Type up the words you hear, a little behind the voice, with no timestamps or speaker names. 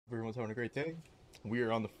Everyone's having a great day. We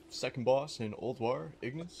are on the second boss in Old War,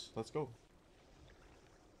 Ignis. Let's go.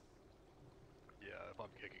 Yeah, if I'm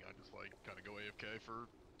kicking, I just like kind of go AFK for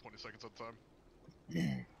 20 seconds at a time.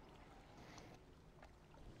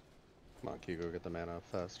 Come on, Kigo, get the mana up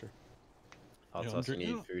faster. I'll Yeah, also I'm need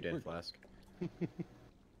drinking- food we're- and flask.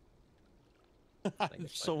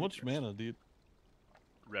 So much mana, dude.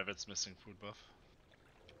 Revit's missing food buff.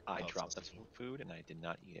 I Oh, dropped the it's awesome. food and I did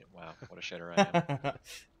not eat it. Wow, what a shitter I am.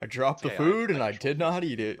 I dropped the Hey, food and I control did not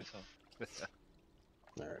things eat it. myself.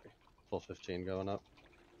 Alrighty. Full 15 going up.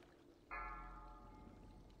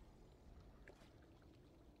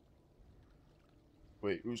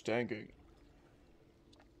 Wait, who's tanking?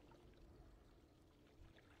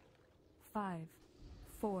 5,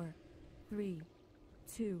 4, 3,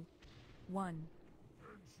 2, 1.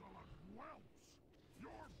 Insolent whelps!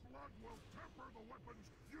 Your blood will temper the weapons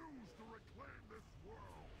used to reclaim this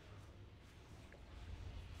world!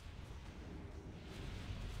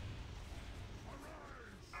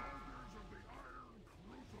 Arise, soldiers of the Iron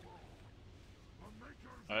Crucible! The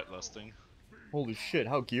makers Alright, last thing. Holy shit,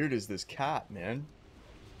 how geared is this cat, man?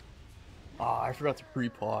 Ah, I forgot to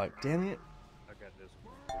pre-pot. Damn it. burn in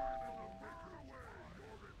the maker away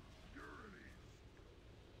your impurities!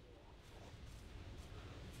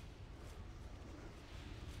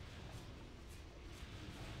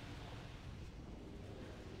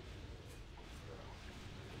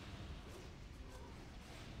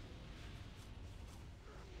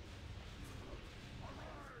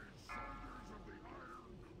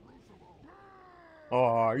 Oh,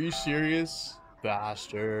 are you serious?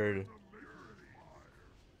 Bastard.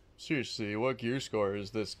 Seriously, what gear score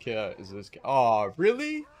is this cat? Oh,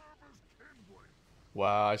 really?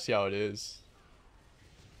 Wow, I see how it is.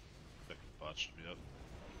 Second bot should be up.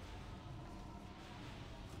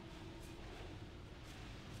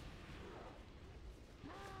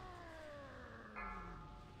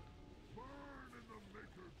 Burn in the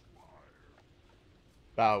maker's fire!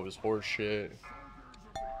 That was horseshit.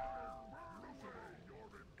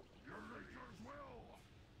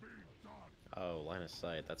 Oh, line of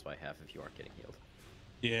sight. That's why half of you aren't getting healed.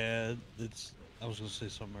 Yeah, it's. I was gonna say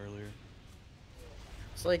something earlier.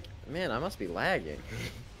 It's like, man, I must be lagging.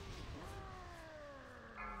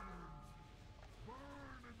 Burn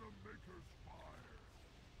in the maker's fire!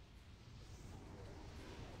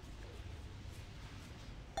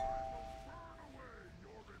 I will burn away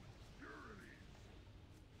your impurities!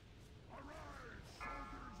 Arise,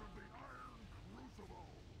 soldiers of the Iron Crucible!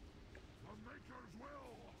 The maker's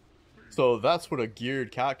will! So that's what a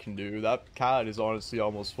geared cat can do. That cat is honestly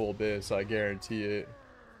almost full bits, I guarantee it.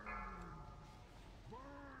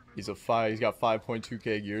 He's got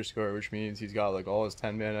 5.2k gear score, which means he's got like all his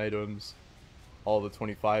 10-man items, all the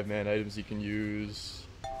 25-man items he can use.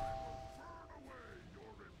 Burn away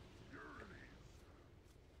your impurities!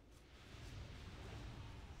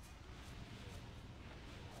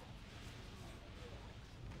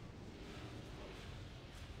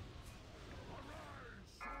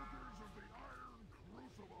 Arise, soldiers of the Iron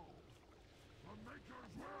Crucible! The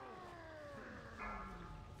maker's will be done!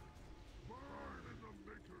 Burn in the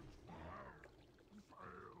maker's fire!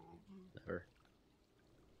 Failed! Never.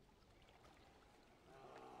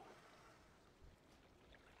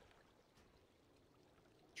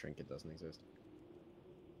 Trinket doesn't exist.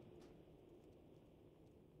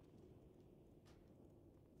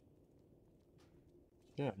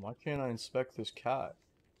 Yeah, why can't I inspect this cat?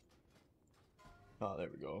 Oh, there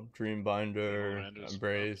we go. Dreambinder, Miranda's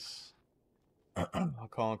Embrace,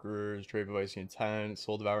 Conquerors, Drave of Icy Intent,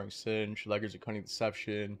 Soul Devouring Cinch, Leggers of Cunning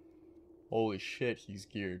Deception. Holy shit, he's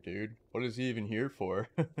geared, dude. What is he even here for?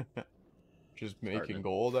 Just making Starting.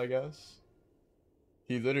 gold, I guess?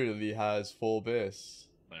 He literally has full bis.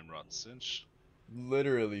 Limrod Cinch.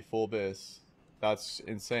 Literally full bis. That's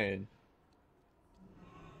insane.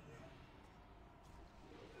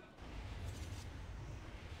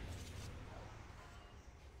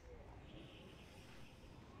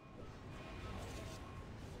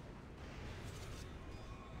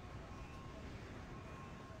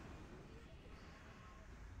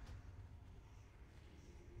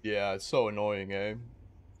 Yeah, it's so annoying, eh?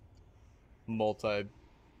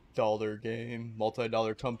 Multi-dollar game.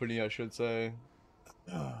 Multi-dollar company, I should say.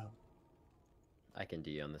 I can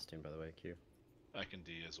D on this team, by the way, Q. I can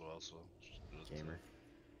D as well, so just do it. Gamer.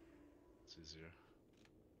 It's easier.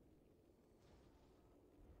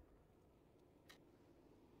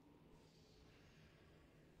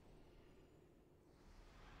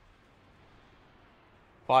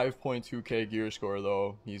 $5.2k gear score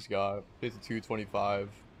though. He's got 52.25.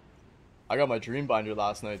 I got my Dreambinder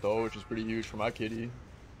last night though, which is pretty huge for my kitty.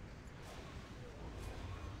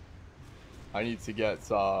 I need to get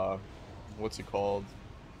what's it called?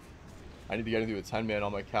 I need to get into a 10-man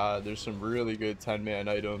on my cat. There's some really good 10-man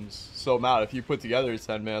items. So Matt, if you put together a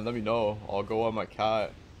 10-man, let me know. I'll go on my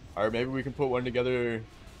cat. Or maybe we can put one together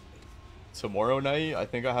tomorrow night. I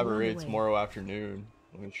think I have a One raid away. tomorrow afternoon.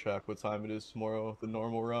 Let me check what time it is tomorrow. The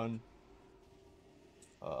normal run.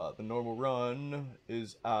 The normal run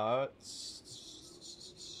is at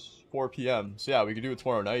 4 p.m. So yeah, we could do it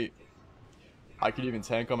tomorrow night. I could even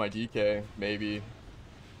tank on my DK, maybe.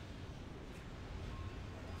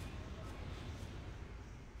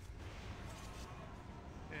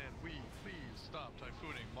 And we please stop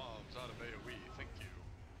typhooning mobs out of AoE. Thank you.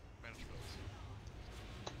 Manage bills.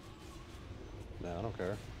 Nah, I don't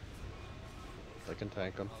care. They can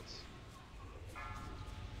tank them.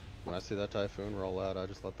 When I see that typhoon roll out, I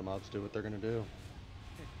just let the mobs do what they're gonna do.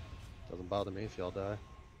 Doesn't bother me if y'all die.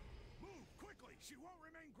 Move quickly. She won't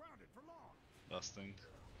remain grounded for long. Busting.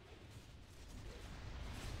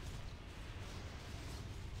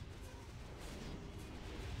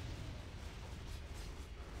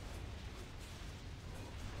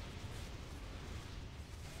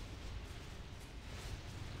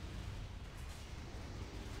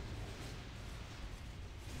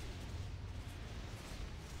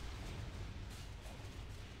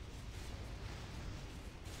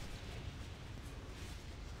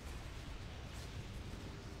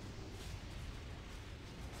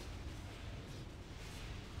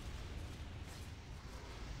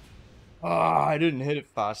 Ah, I didn't hit it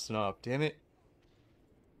fast enough. Damn it.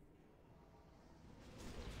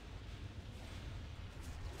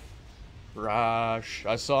 Rash.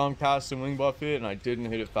 I saw him cast and wing buff it, and I didn't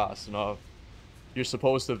hit it fast enough. You're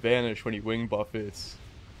supposed to vanish when you wing buff it.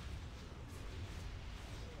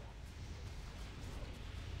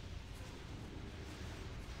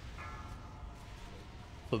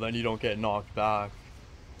 So then you don't get knocked back.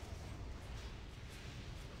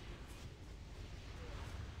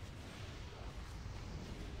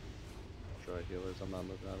 Try healers, I'm not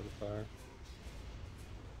moving out of the fire.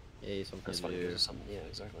 Yay, something That's to funny. do. There's something. Yeah,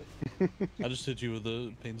 exactly. I just hit you with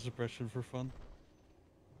a pain suppression for fun.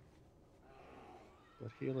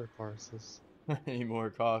 But healer parses. Any more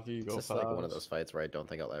coffee? It's Go just fast. like one of those fights where I don't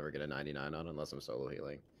think I'll ever get a 99 on unless I'm solo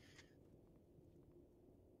healing.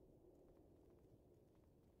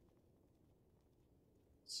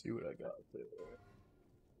 Let's see what I got there.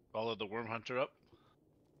 Follow the worm hunter up.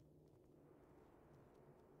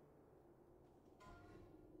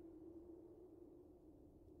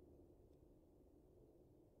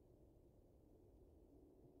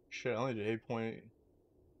 Shit, I only did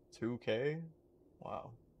 8.2k?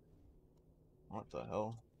 Wow. What the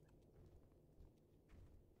hell?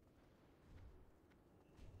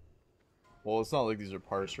 Well, it's not like these are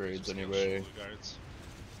parse raids Just kill anyway. shoulder guards.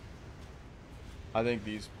 I think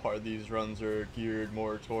these runs are geared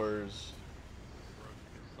more towards.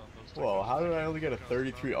 Whoa, how did I only get a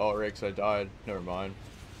 33? Oh, right, 'cause I died. Never mind.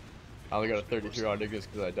 I only got a 33 on Niggas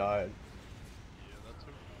because I died. Yeah, that's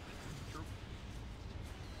true.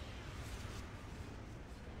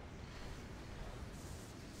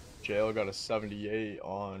 Jail got a 78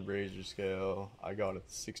 on Razor Scale. I got a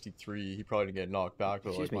 63. He probably didn't get knocked back, but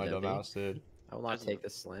Excuse like me, my dumb Dumpy. ass did. I will not take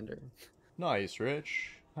this slander. Nice,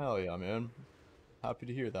 Rich. Hell yeah, man. Happy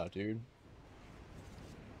to hear that, dude.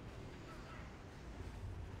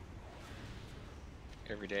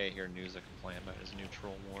 Every day I hear news that complain about his new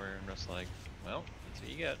troll war, and I'm just like, well, that's what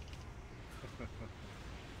you get.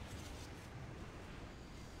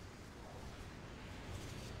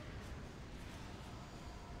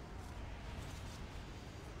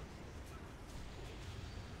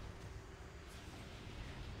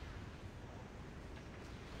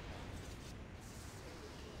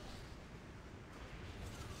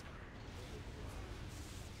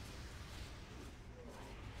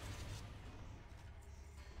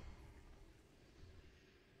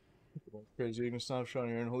 Crazy, you can snapshot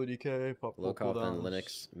here in Holy DK. Pop Lockoff and cooldowns.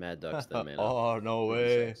 Linux, Mad Ducks, then mana. Oh, no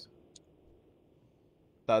way. 36.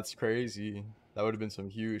 That's crazy. That would have been some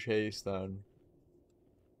huge haste then.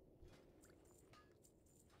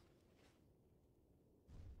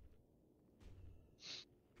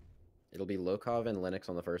 It'll be Lokov and Linux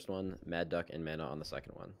on the first one, Mad Duck and mana on the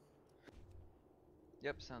second one.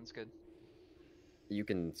 Yep, sounds good. You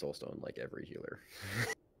can soulstone like every healer.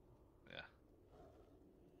 Yeah.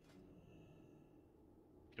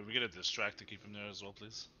 Can we get a distract to keep him there as well,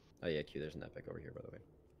 please? Oh yeah, Q, there's an epic over here, by the way.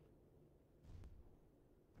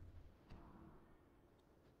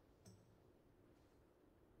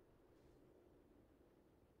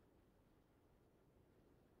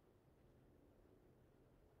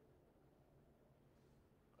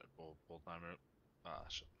 Alright, pull timer. Ah,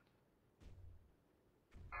 shit.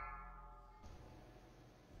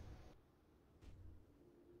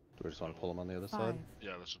 Do we just want to pull them on the other 5, side?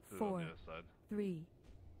 Yeah, let's just do it on 4, the other side. 3,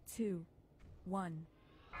 2, 1.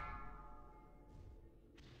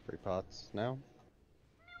 3 pots now.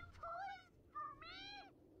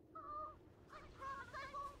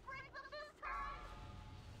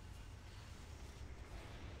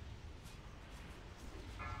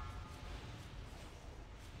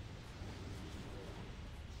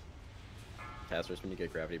 Casters, when you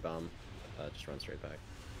get gravity bomb, just run straight back.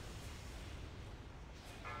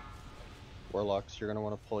 Warlocks, you're going to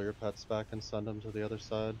want to pull your pets back and send them to the other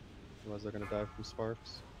side. Otherwise they're going to die from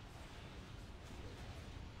sparks.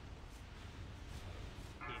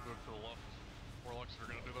 Need to move to the left. Warlocks are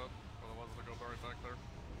gonna do that. Otherwise they'll go right back there.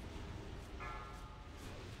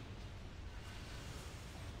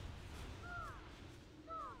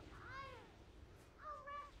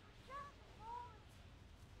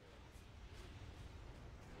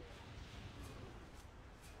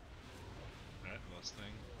 Alright, last thing.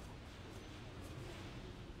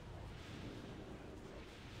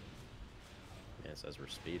 Yeah, it says we're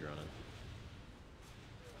speed running.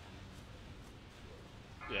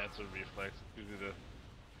 Yeah, it's a reflex. You do the.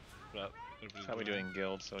 But That's how we do it in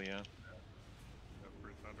guild, so yeah. Yeah,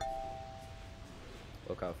 pretty standard.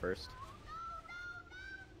 Look out first.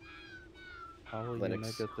 How will you Linux.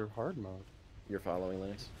 make it through hard mode? You're following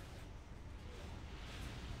Linux.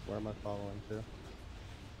 Where am I following to?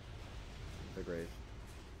 The grave.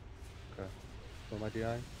 Okay. Who am I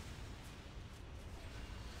DIing?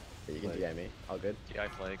 Yeah, you can Plague. DI me. All good. DI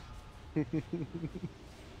plague.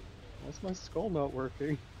 Why's my skull not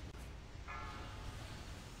working?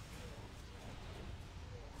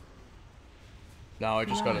 Now I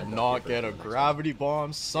just gotta not get a gravity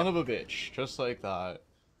bomb, son of a bitch. Just like that.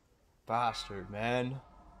 Bastard, man.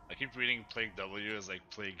 I keep reading Plague W as like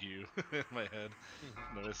Plague U in my head.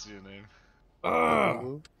 Never see a name.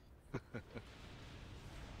 Ugh.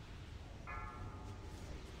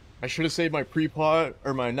 I should have saved my pre-pot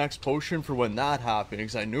or my next potion for when that happened,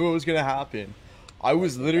 because I knew it was gonna happen. I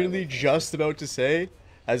was literally just about to say,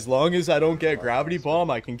 as long as I don't get gravity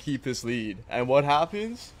bomb, I can keep this lead. And what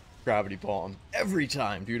happens? Gravity bomb. Every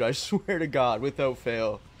time, dude, I swear to God, without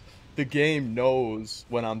fail. The game knows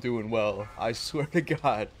when I'm doing well. I swear to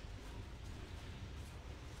God.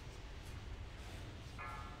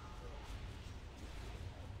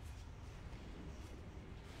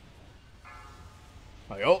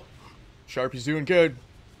 Like, oh, Sharpie's doing good.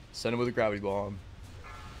 Send him with a gravity bomb.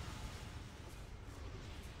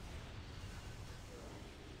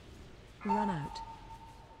 Run out.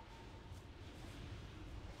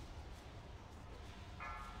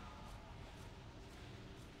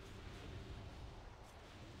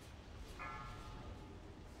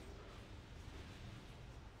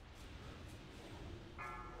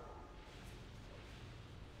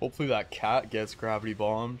 Hopefully that cat gets gravity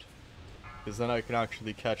bombed, because then I can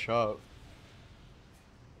actually catch up.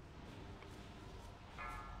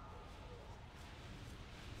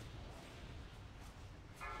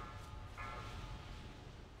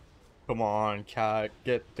 Come on, cat.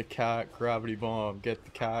 Get the cat gravity bomb. Get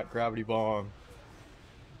the cat gravity bomb.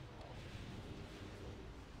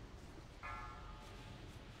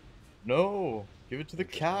 No! Give it to the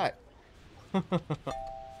cat! Ah,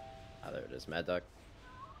 there it is. Mad Duck.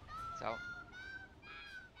 It's out.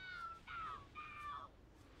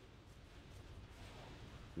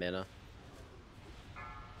 Mana.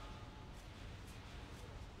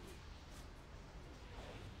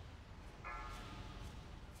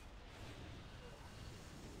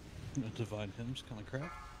 Divine Hymns kind of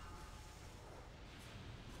crap.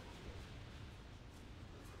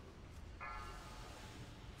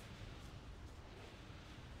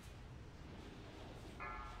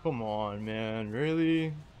 Come on, man.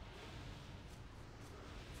 Really?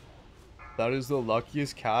 That is the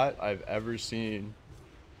luckiest cat I've ever seen.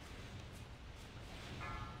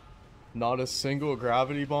 Not a single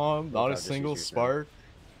gravity bomb, not a just single use yours now. spark.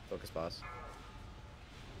 Focus boss.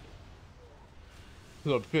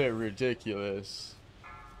 It's a bit ridiculous.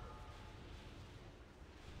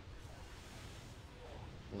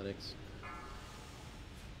 Linux.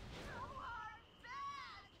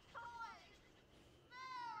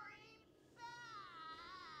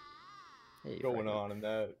 Hey, Going fragment. on in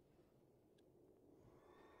that.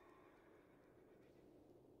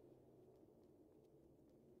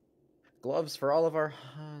 Gloves for all of our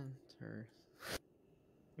hunters.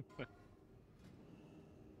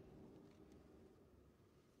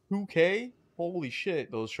 2K? Holy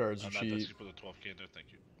shit, those shards are That's you cheap. put the 12k in there, thank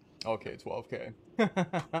you. Okay, 12K.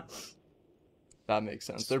 That makes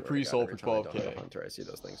sense. They're Swear to God, pre-sold for every time I don't have a 12K. hunter, I see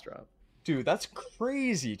those things drop. Dude, that's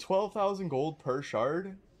crazy. 12,000 gold per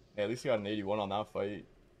shard? Yeah, at least I got an 81 on that fight.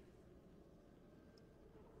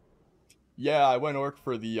 Yeah, I went orc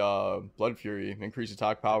for the Blood Fury. Increased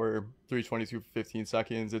attack power, 322 for 15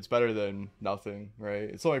 seconds. It's better than nothing, right?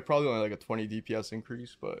 It's probably only like a 20 DPS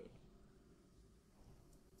increase, but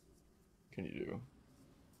what can you do?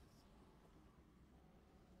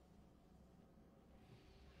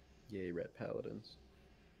 Yay, red paladins.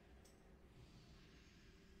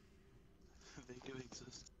 They do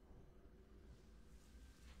exist.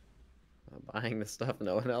 I'm buying the stuff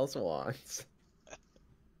no one else wants.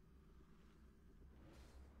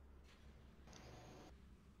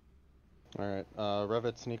 Alright,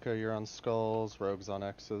 Revit, Sneeko, you're on skulls, Rogue's on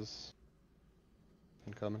X's.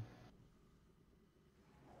 Incoming.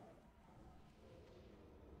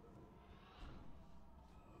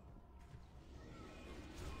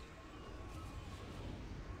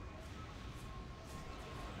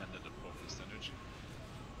 And then the focused energy.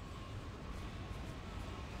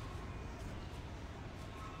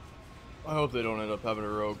 I hope they don't end up having a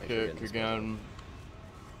rogue Make sure you're kick getting this again.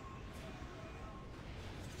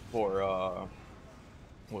 For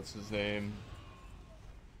what's his name?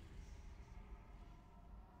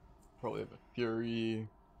 Probably have a Fury.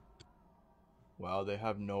 Wow, they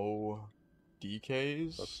have no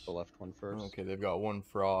DKs. That's the left one first. Okay, they've got one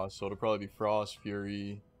Frost, so it'll probably be Frost,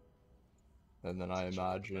 Fury, and then I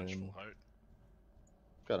imagine.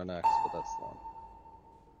 Got an X, but that's long.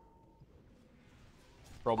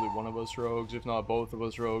 Probably one of us rogues, if not both of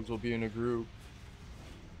us rogues, will be in a group.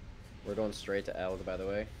 We're going straight to Alg, by the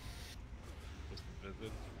way. Just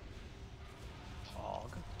visit. Pog.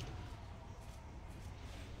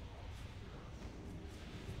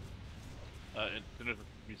 Instead of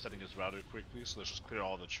resetting his router quickly, so let's just clear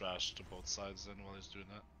all the trash to both sides then while he's doing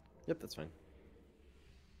that. Yep, that's fine.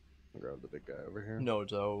 I'll grab the big guy over here. No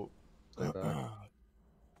doubt. Stay back.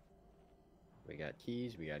 We got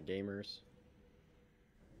keys, we got gamers.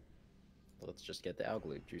 Let's just get the Alg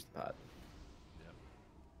loot, juice the pot. Yep.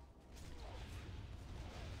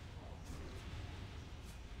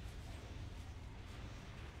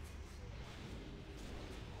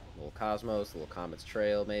 Little Cosmos, little Comet's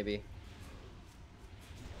Trail, maybe.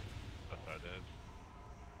 If I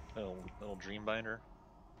did. Little dream binder.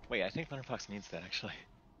 Wait, I think Thunderfox needs that actually.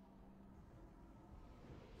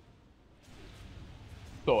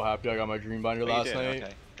 So happy I got my Dream Binder Oh, you last did? night.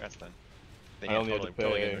 Okay, congrats then. Then I you only had totally, to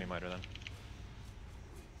totally get pay- a dream binder then.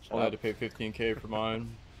 Only had to pay 15k for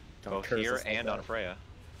mine. Don't Both curse here us like and that. on Freya.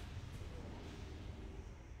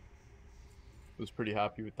 Was pretty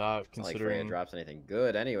happy with that, It's not like Freya considering. drops anything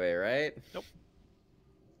good anyway, right? Nope.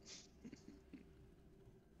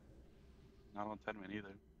 Not on 10 min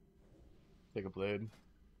either. Take a blade.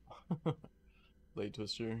 Blade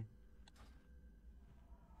twister.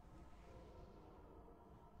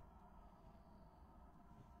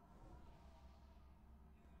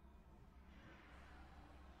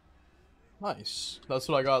 Nice. That's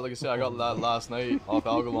what I got. Like I said, I got that last night off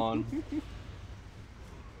Algalon.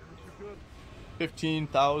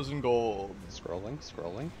 15,000 gold. Scrolling,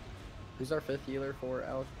 scrolling. Who's our 5th healer for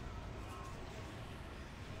Alg?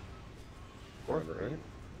 Fourth, Remember, right?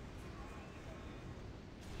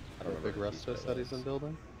 I don't The big remember. Restus that he's in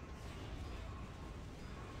building.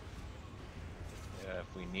 Yeah,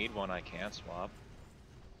 if we need one, I can swap.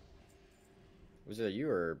 Was it you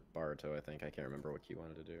or Baruto, I think? I can't remember what you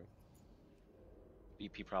wanted to do.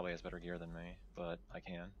 BP probably has better gear than me, but I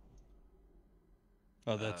can.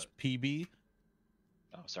 Oh, that's PB?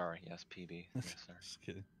 Oh, sorry. Yes, PB. Yes, sir. Just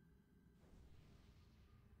kidding.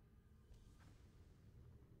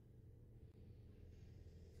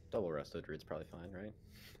 Double rested, Reed's probably fine, right?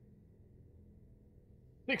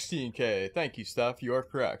 16k. Thank you, Steph. You are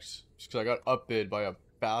correct. Just because I got upbid by a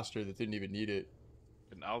bastard that didn't even need it.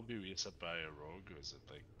 Can Al be reset by a rogue, or is it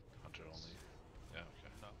like hunter only? Yeah,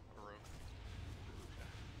 okay. No, a rogue.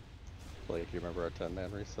 Blake, you remember our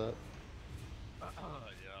 10-man reset? Yeah.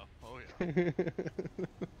 Oh yeah. I have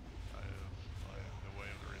no way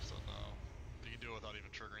of the reset now. You can do it without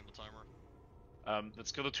even triggering the timer.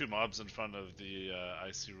 Let's kill the 2 mobs in front of the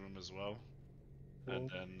IC room as well. And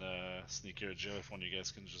then Sneaky or Jill, if one of you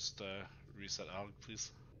guys can just reset Al,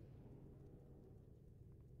 please.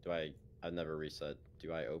 I've never reset.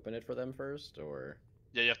 Do I open it for them first, or?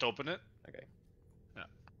 Yeah, you have to open it. Okay. Yeah.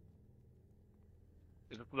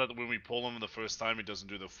 It's just that when we pull him the first time, he doesn't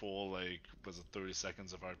do the full, like, was it 30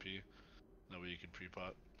 seconds of RP? That way you can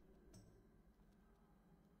pre-pot.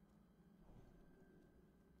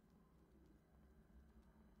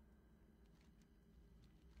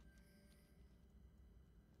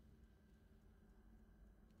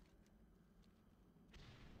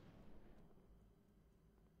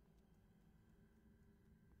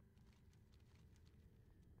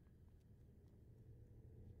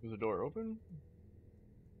 Is the door open?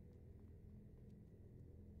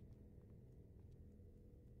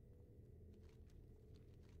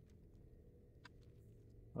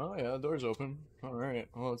 Oh yeah, the door's open. Alright,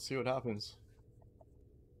 well let's see what happens.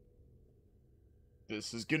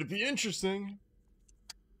 This is gonna be interesting.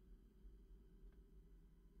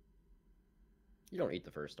 You don't eat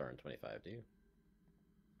the first star in 25, do you?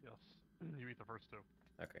 Yes. You eat the first two.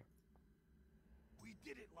 Okay. We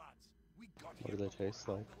did it, lads. We got What do they taste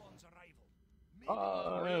like?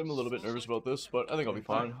 I'm a little bit nervous about this, but I think I'll be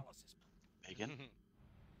fine. Bacon?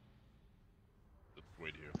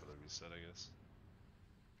 Wait here for the reset, I guess.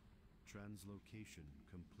 Translocation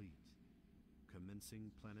complete.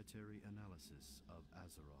 Commencing planetary analysis of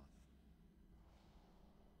Azeroth.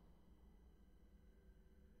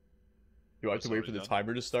 Do I have to wait for the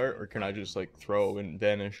timer to start, or can I just like throw and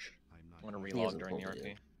vanish? I'm gonna relog during the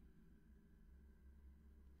RP.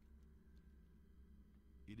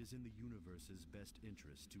 It is in the universe's best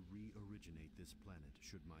interest to re-originate this planet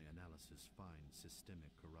should my analysis find systemic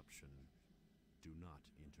corruption. Do not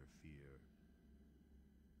interfere.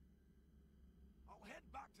 I'll head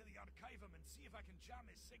back to the Archivum and see if I can jam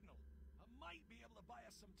his signal. I might be able to buy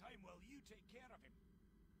us some time while you take care of him.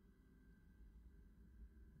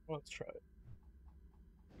 Let's try it.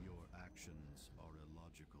 Your actions are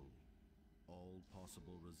illogical. All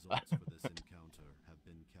possible results for this encounter have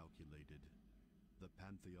been calculated. The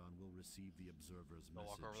Pantheon will receive the observer's Don't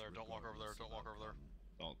walk message. over there, don't walk over there, don't walk over there.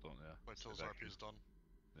 Don't, yeah. Wait till his Stay back RP is here. done.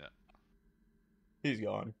 Yeah. He's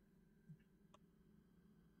gone.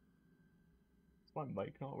 Is my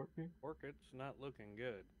mic not working? It's not looking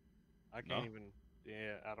good. I can't even.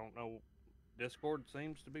 Yeah, I don't know. Discord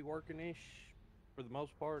seems to be working-ish for the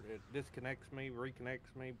most part. It disconnects me,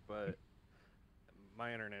 reconnects me, but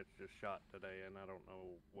my internet's just shot today, and I don't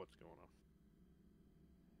know what's going on.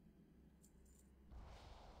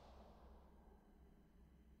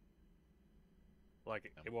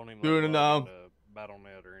 Like it won't even Doing it now.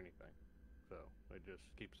 BattleNet or anything. So it just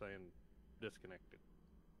keeps saying disconnected.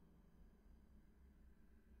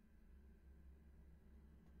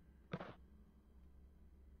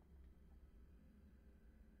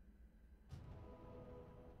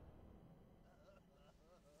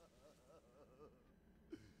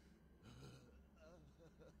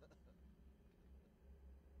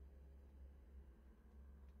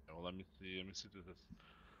 Well, let me see if there's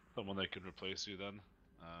someone that can replace you then.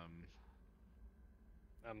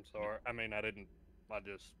 I'm sorry. I mean, I didn't. I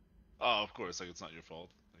just. Oh, of course. Like it's not your fault.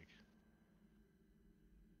 Like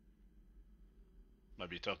might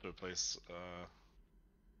be tough to replace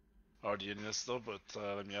RD in this though. But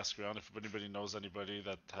let me ask around if anybody knows anybody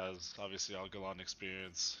that has obviously Algalon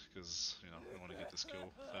experience, because you know we want to get this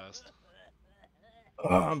kill fast.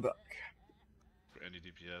 I'm back. For any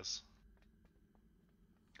DPS.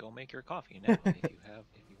 Go make your coffee now if you have.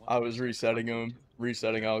 If you want. I was resetting him,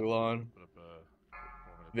 resetting Algalon. Put up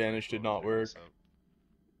Vanish did not work.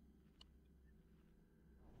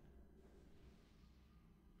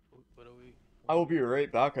 What are we? I will be right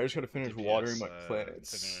back. I just gotta finish DPS, watering my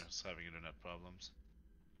plants. Tinner's having internet problems.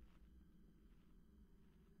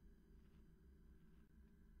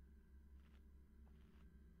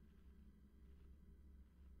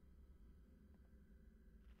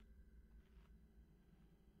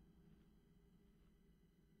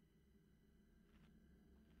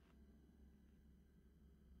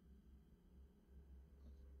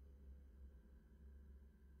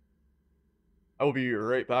 I will be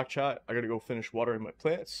right back, chat. I gotta go finish watering my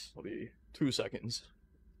plants. I'll be 2 seconds.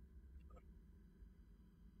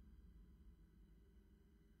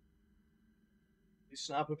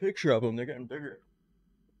 Snap a picture of them. They're getting bigger.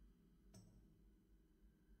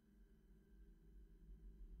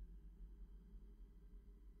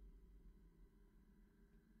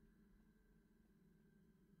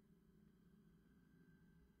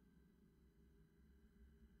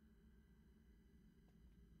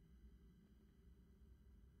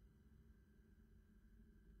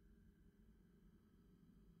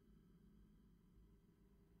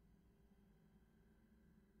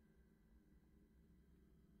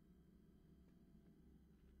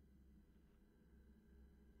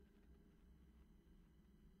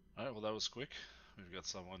 Alright, well that was quick. We've got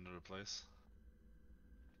someone to replace.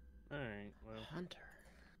 Alright, well. Hunter.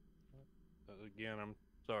 Again, I'm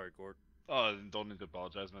sorry, Gord. Oh, don't need to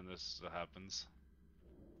apologize, man. This happens.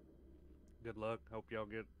 Good luck. Hope y'all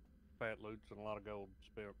get fat loots and a lot of gold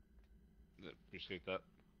spent. Yeah, appreciate that.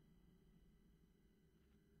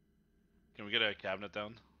 Can we get a cabinet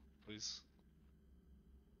down, please?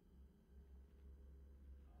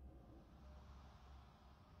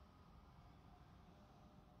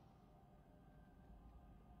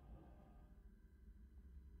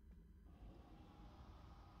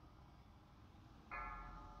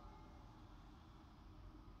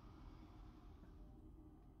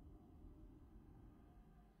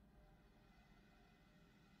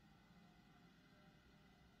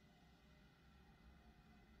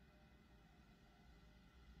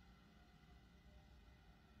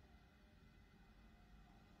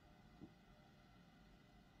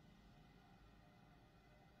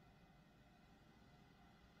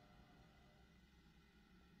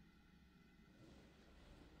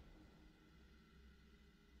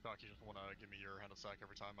 Shock, you just want to give me your hand of sack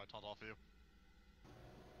every time I taunt off of you?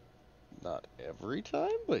 Not every time,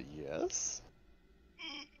 but yes.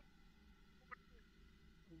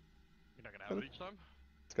 You're not gonna have it each time?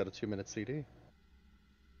 It's got a 2-minute CD.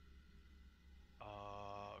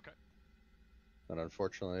 Okay. And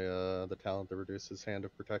unfortunately, the talent that reduces Hand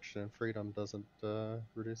of Protection and Freedom doesn't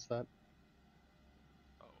reduce that.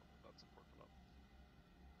 Oh, that's important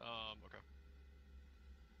to know. Okay.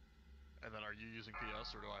 And then are you using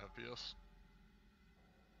PS, or do I have PS?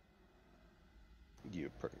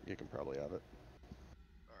 You can probably have it.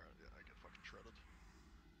 Alright, yeah, I get fucking shredded.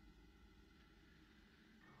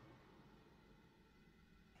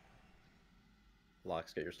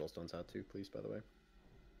 Locks, get your soulstones out too, please, by the way.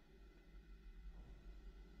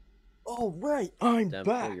 All right, I'm Demp,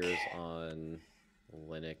 back. throw yours on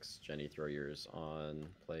Linux. Jenny, throw yours on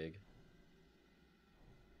Plague.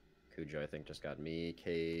 Cujo, I think, just got me.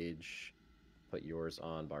 Cage, put yours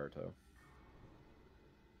on Baruto.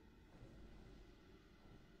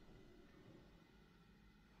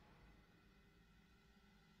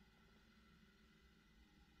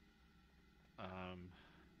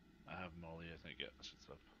 I have Molly, I think. Yeah, that shit's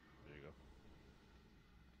up. There you go.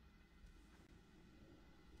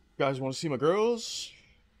 Guys want to see my girls?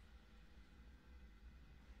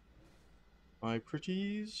 My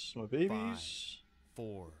pretties, my babies. 5,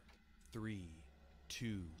 4, 3,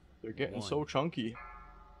 2. They're getting 1. so chunky.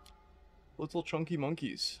 Little chunky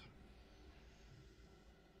monkeys.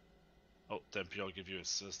 Oh, Dempy, I'll give you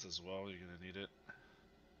assist as well. You're gonna need it.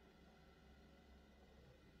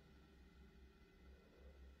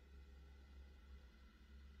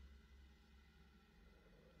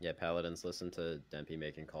 Yeah, Paladins, listen to Dempy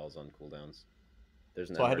making calls on cooldowns. There's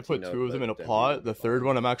an So I had to MRT put note, 2 of them but in a Dempy pot. will The third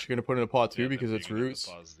one I'm actually going to put in a pot too Yeah, because Dempy, its you're gonna have roots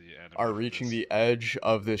to pause the anime are for reaching this. the edge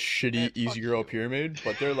of this shitty Man, easy fuck grow you. pyramid,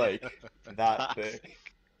 but they're like that thick.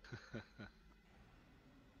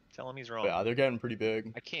 Tell him he's But wrong. yeah, they're getting pretty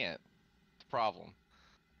big. I can't. It's a problem.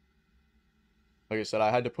 Like I said, I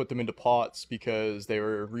had to put them into pots because they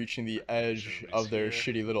were reaching the edge everybody's of their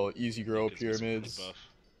here. shitty little easy grow Gets me some food pyramids. buff.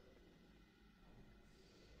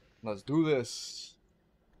 Let's do this.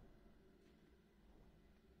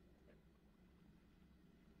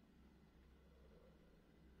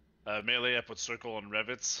 Melee, I put circle on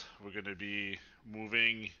Revits. We're gonna be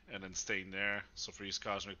moving and then staying there. So for East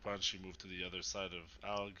Cosmic Punch, you move to the other side of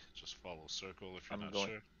Alg. Just follow circle if you're not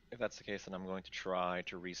sure. If that's the case, then I'm going to try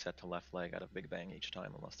to reset to left leg out of Big Bang each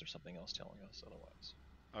time, unless there's something else telling us otherwise.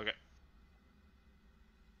 Okay.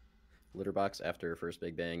 Litterbox, after first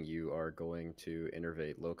Big Bang, you are going to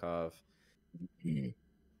innervate Lokov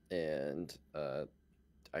and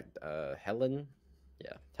Helen.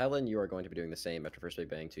 Yeah, Helen, you are going to be doing the same after first Big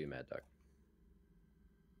Bang to Mad Duck.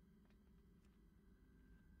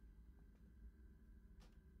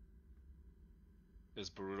 Is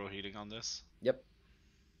Boruto heating on this? Yep.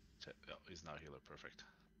 Oh, he's now healer. Perfect.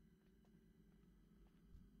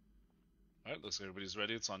 Alright, looks like everybody's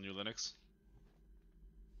ready. It's on New Linux.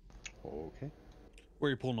 Okay. Where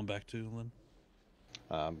are you pulling them back to, Lynn?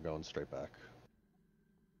 I'm going straight back.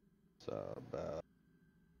 So about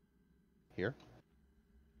here.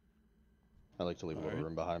 I like to leave a little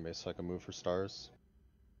room behind me so I can move for stars.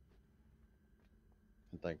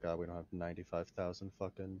 And thank God we don't have 95,000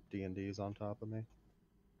 fucking D&Ds on top of me.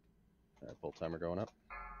 Alright, pull timer going up.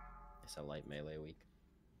 It's a light melee week.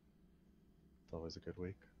 It's always a good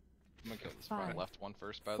week. I'm gonna kill this 5, front left one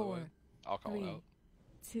first, by the 4, way. I'll call 3, it out.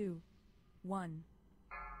 2, 1.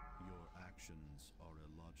 Your actions are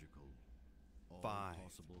illogical. All 5,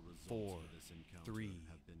 possible results 4, for this encounter 3,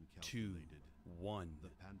 have been 2, calculated. 1. The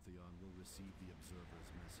Pantheon will receive the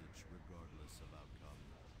observer's message regardless of outcome.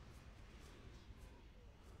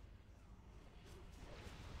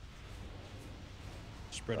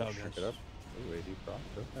 Spread out, Shrink guys. it up. Ooh, AD proc,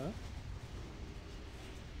 okay.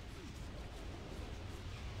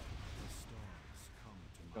 The stars come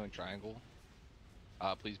to my Going triangle.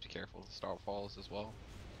 Please be careful. The star falls as well.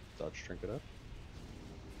 Dodge shrink it up.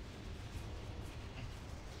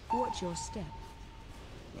 Watch your step.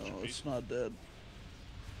 No, it's not dead.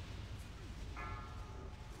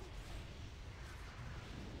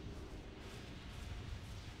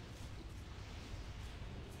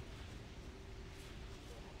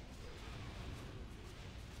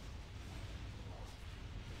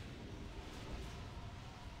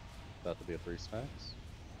 About to be a 3 smacks.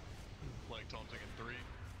 Like taunting in 3,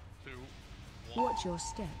 2, 1. Watch your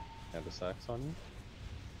step. And a sax on you.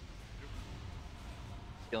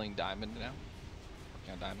 Healing diamond now.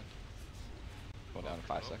 Working on diamond. Go down in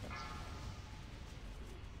 5 seconds.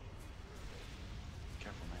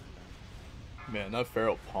 Careful, man. Man, that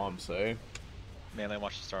feral pumps, eh? Melee,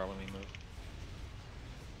 watch the star when we move.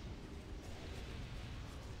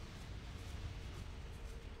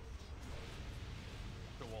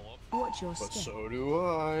 Go wall up. Watch your But step. so do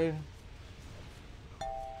I.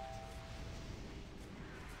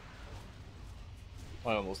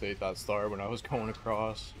 I almost ate that star when I was going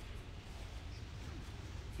across.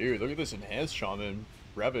 Dude, look at this enhanced shaman.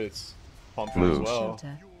 Revits pumping as Find well.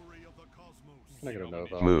 shelter. Can I get a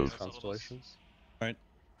Nova Move. on these constellations? Right.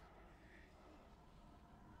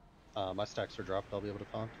 My stacks are dropped. I'll be able to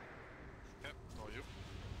taunt. Yep, it's all you.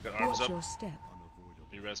 Got arms Watch up. your step.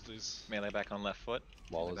 You rest, please. Melee back on left foot.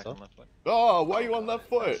 Wall Melee is back up. on left foot. Oh, why are you on left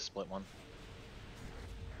foot? Split one.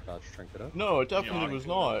 Dodge trinket up. No, it definitely Yeah, was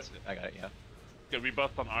not. I got it, yeah. Get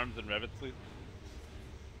rebuffed on arms and Revit, please.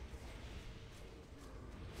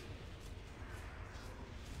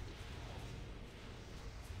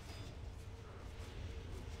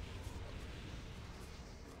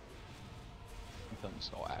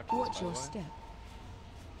 Watch your step.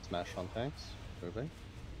 Smash on tanks. Moving.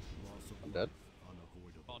 I'm dead.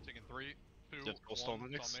 Taunting in 3, 2, Just go stone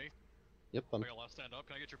 1. the It's next. on me. Yep, I got last stand up.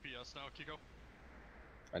 Can I get your PS now, Kiko?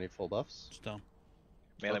 I need full buffs. It's down.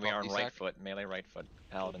 Melee, we Look are off on the right sack. foot. Melee right foot.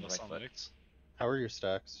 Paladin's Plus right on the foot. next. How are your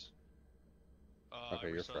stacks? Okay,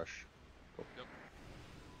 you're reset. fresh. Yep.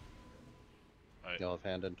 Alright. You'll have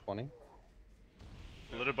hand in 20.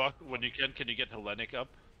 Litterbuck, when you can you get Hellenic up?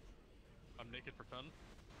 I'm naked for 10.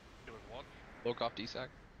 Give it what? Look off DSAC.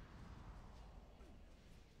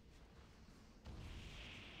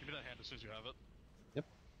 Give me that hand as soon as you have it. Yep.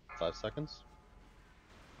 5 seconds.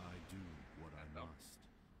 I do what I must.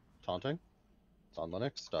 Taunting. It's on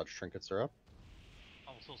Linux. Dodge trinkets are up.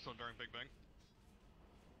 I'm still during Big Bang.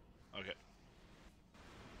 Okay.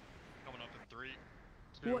 Coming up in 3,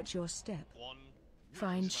 2, Watch your step. 1.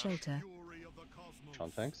 Find Smash. shelter. Chon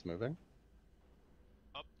tanks moving.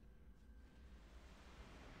 Up.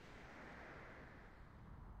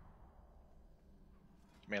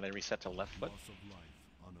 Melee reset to left foot. Loss of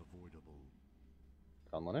life unavoidable.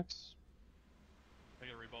 On Linux. I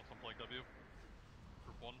get a rebuff on Plague W.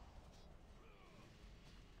 Group 1.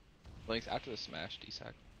 Links after the smash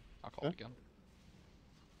DSAC. I'll call it again.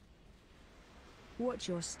 Watch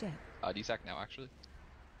your step. DSAC now actually.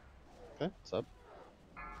 Okay, what's up?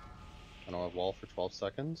 I don't have wall for 12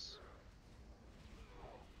 seconds.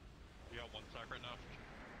 You got 1 stack right now.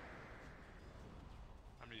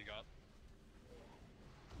 How many you got?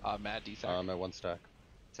 Mad DSAC. I'm at 1 stack.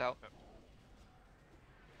 It's out.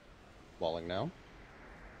 Walling now.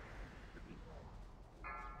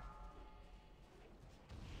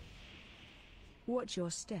 Watch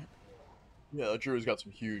your step. Yeah, that Druid's got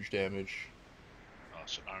some huge damage. Oh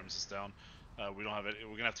shit, arms is down. We don't have it.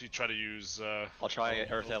 We're gonna have to try to use. I'll try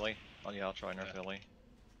Earth Ellie. Oh yeah, I'll try an Earth Ellie.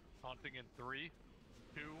 Taunting in 3,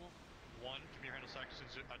 2, 1. Give me your hand a sec as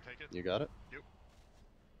soon as I take it. You got it? Yep.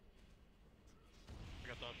 I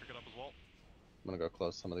got that figured up as well. I'm gonna go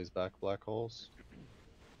close some of these back black holes.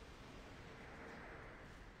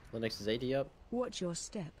 Linux is AD up. Watch your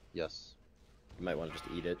step. Yes. You might want to just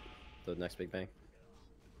eat it. The next Big Bang.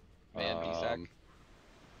 Man DSAC.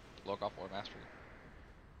 Look off Lord Mastery.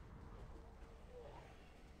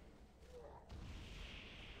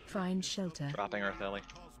 Find shelter. Dropping Earth Ellie.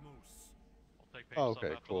 We'll take Oh, pages up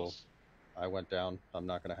okay, after cool. this. I went down. I'm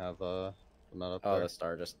not gonna have I'm not up Oh, there. the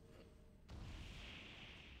star just.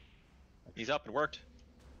 He's up. It worked.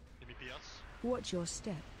 Give me PS. Watch your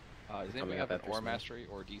step. Does Coming anybody up have an after Aura smash. Mastery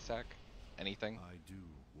or DSAC? Anything? I do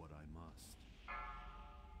what I must.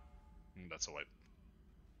 That's a wipe.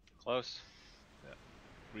 Close. Yeah.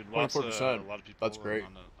 We lost a 24%. lot of people. That's great.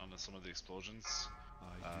 On some of the explosions.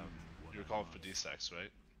 I do what You were I calling for must. DSACs, right?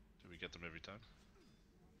 Do we get them every time?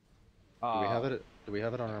 Do we have it? Do we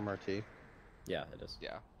have it on MRT? Yeah, it is.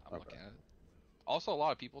 Yeah, I'm Okay. looking at it. Also, a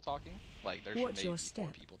lot of people talking. Like, there should Watch maybe your be step.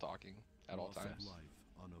 more people talking at all Loss of times. life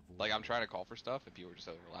unavoidable. Like, I'm trying to call for stuff, and people are just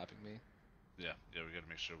overlapping me. Yeah, we gotta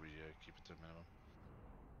make sure we keep it to a minimum.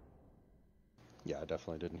 Yeah, I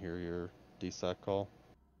definitely didn't hear your DSAC call.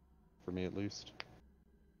 For me, at least.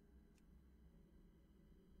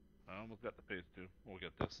 I almost got the phase 2. We'll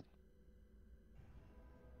get this.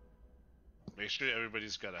 Make sure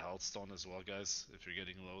everybody's got a health stone as well, guys. If you're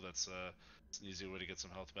getting low, that's it's an easy way to get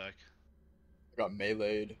some health back. I got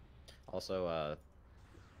meleeed. Also,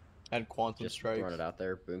 And Quantum just Strike. throwing it out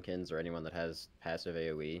there, Boomkins or anyone that has passive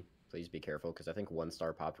AoE, please be careful because I think 1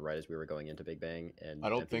 star popped right as we were going into Big Bang, and I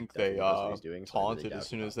don't MP think they definitely knows what he's doing, so I really taunted doubt as he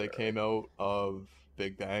soon as popped they it came out of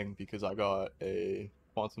Big Bang because I got a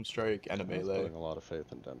Quantum Strike and a I was melee. putting a lot of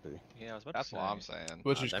faith in Dempy. Yeah, I was about That's to what say. I'm saying.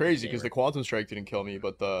 Which is Dempsey crazy because gamer. the Quantum Strike didn't kill me,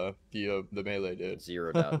 but the melee did.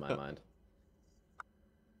 Zero doubt in my mind.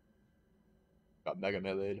 Got mega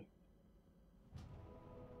meleeed.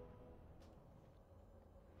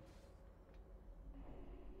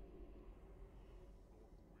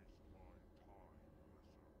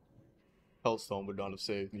 Hellstone would not have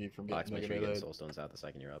saved me from Fox, getting make mega sure you get meleeed. soul stones out the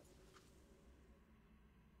second you're up.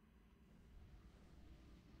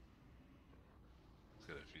 Let's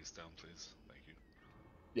get a feast down, please. Thank you.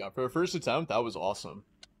 Yeah, for a first attempt, that was awesome.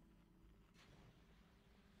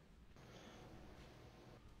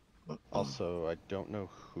 Also, I don't know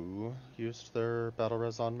who used their battle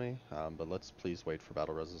res on me, but let's please wait for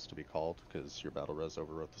battle reses to be called, because your battle res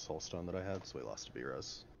overwrote the soulstone that I had, so we lost a B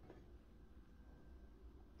res.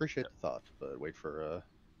 Appreciate the thought, but wait for a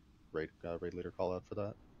raid leader call out for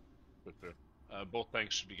that. Okay. Both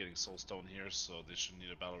tanks should be getting soulstone here, so they shouldn't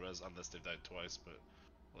need a battle res unless they've died twice, but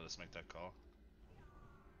let us make that call.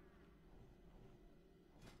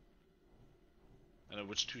 And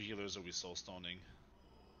which 2 healers are we soulstoning?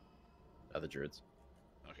 The druids.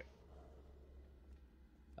 Okay.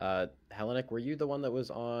 Hellenic, were you the one that was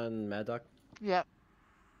on Mad Duck? Yep.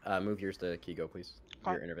 Move yours to Kigo, please.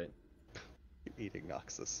 Okay. Your innervate. Eating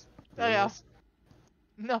Noxus. Oh yeah.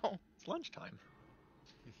 No. It's lunchtime.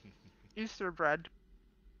 Easter bread.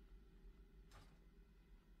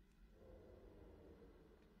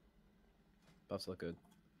 Buffs look good.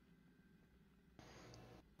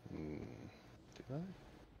 Do I?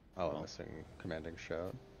 Oh, I'm missing commanding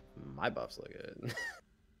shout. My buffs look good.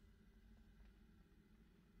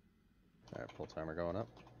 Alright, pull timer going up.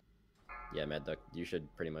 Yeah, Mad Duck, you should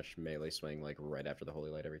pretty much melee swing like right after the Holy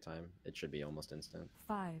Light every time. It should be almost instant.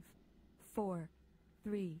 5, 4,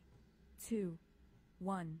 3, 2,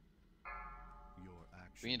 1.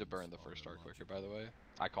 We need to burn the first star quicker, by the way.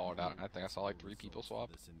 I called it out, and I think I saw like 3 people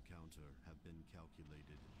swap. This encounter have been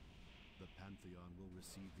calculated. The Pantheon will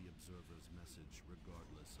receive the observer's message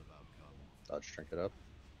regardless of outcome. Dodge trinket up.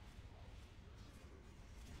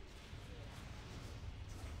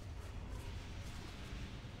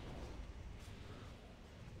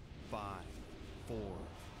 Five, 4,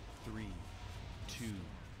 3, 2,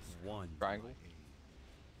 1. Triangle.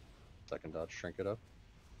 Second dodge trinket up.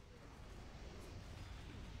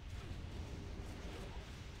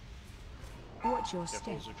 Watch your step.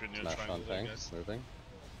 Careful if you're near Smash triangle on there, thing, guys. moving.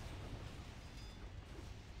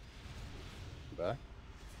 Back.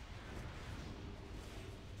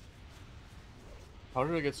 How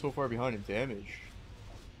did I get so far behind in damage?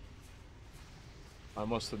 I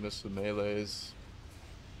must have missed the melees.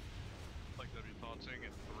 Like W taunting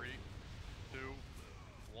in 3, 2,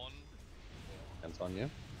 1. Hands on you.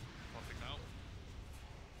 Taunting now.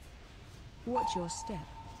 Watch your step.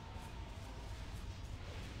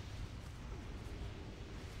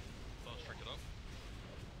 Dodge trick it up.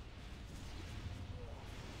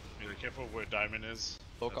 Be careful where diamond is.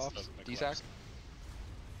 Poke off. D-sack.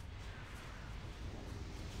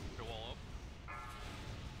 Go all up.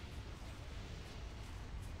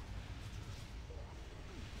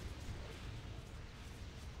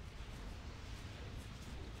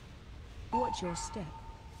 Watch your step.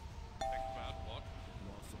 Take bad block.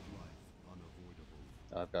 Loss of life unavoidable.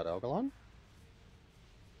 I've got Algalon.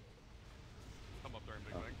 Come up during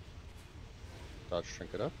Big Bang. Dodge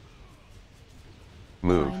trinket up.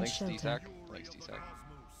 Move. Find Thanks, shelter. D-sack. Thanks, D-sack.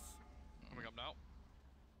 Coming up now.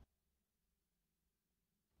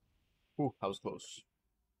 Ooh, that was close.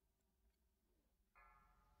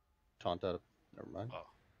 Taunt out of. Never mind. Oh.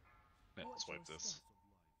 Yeah, swipe this.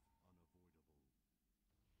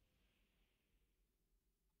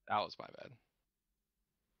 That was my bad.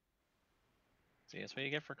 See, that's what you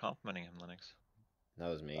get for complimenting him, Linux. That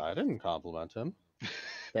was me. I didn't compliment him.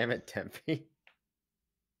 Damn it, Tempe.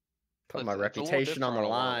 Put Listen, my it's a little reputation on the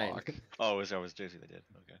different line. Warlock. Oh, it was Daisy that did.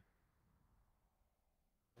 Okay.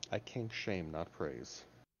 I kink shame, not praise.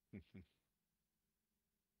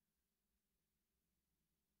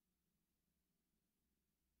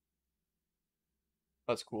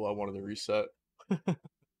 That's cool. I wanted to reset.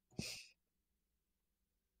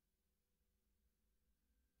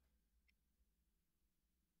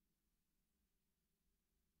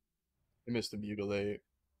 I missed a mutilate.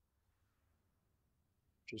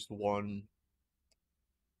 Just one.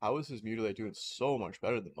 How is his mutilate doing so much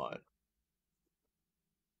better than mine?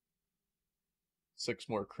 6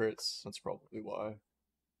 more crits. That's probably why.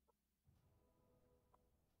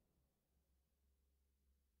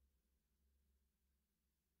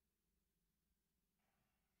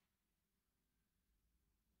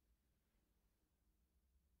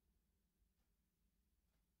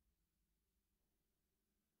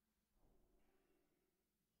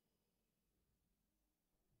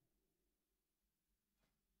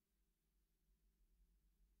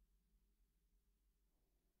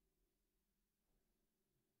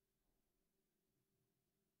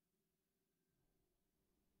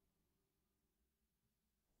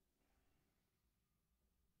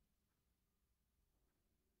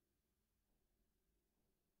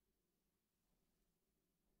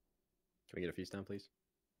 Can we get a feast down, please?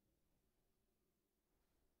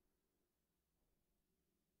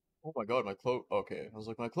 Oh my god, my cloak. Okay, I was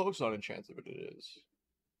like, my cloak's not enchanted, but it is.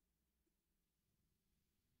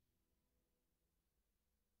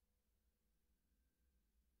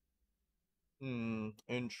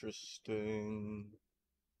 Interesting.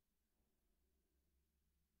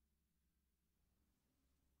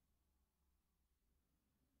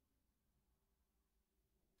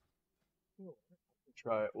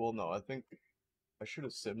 Try it. Well, no, I think I should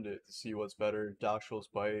have simmed it to see what's better, Dashiell's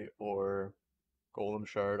Bite or Golem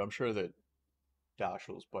Shard. I'm sure that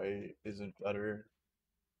Dashiell's Bite isn't better.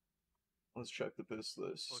 Let's check the biz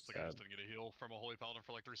list. Looks like I just didn't get a heal from a Holy Paladin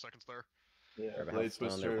for like 3 seconds there. Yeah, Grab a Blade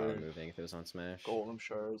Healthstone, they're probably Twister, moving if it was on Smash. Golem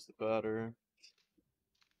Shard's the better.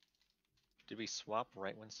 Did we swap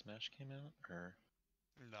right when Smash came out, or?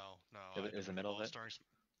 No. It was the middle of it.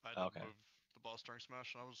 I had to move the boss during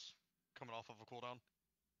Smash, and I was coming off of a cooldown.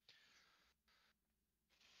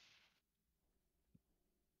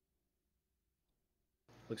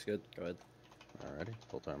 Looks good. Go ahead. Alrighty,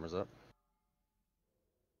 full timer's up.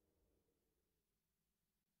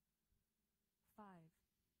 5,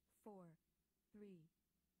 4, 3,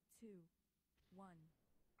 2, 1.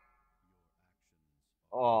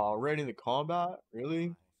 Oh, ready the combat?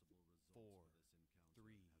 Really? 4, 3,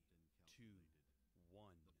 2, 1.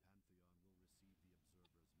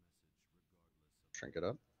 Shrink it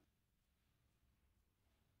up.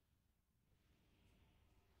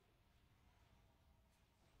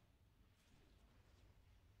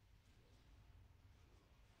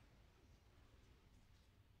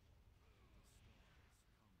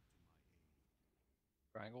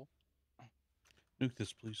 Triangle. Nuke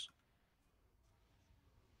this, please.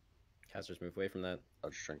 Casters move away from that.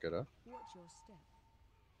 I'll just shrink it up. Watch your step.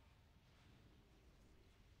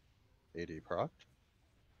 80 proc.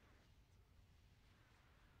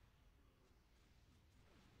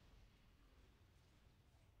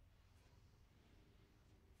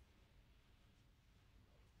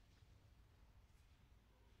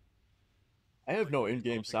 I have no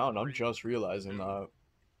in-game sound. I'm just realizing that.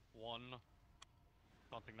 1.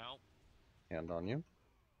 Something now. Hand on you.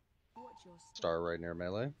 Watch your step. Star right near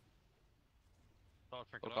melee.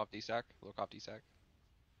 Look off D-sack. Look off D-sack.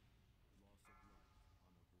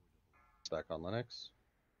 Stack on Linux.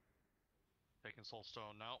 Taking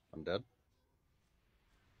Soulstone now. I'm dead.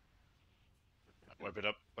 Wipe it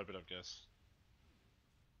up, guys.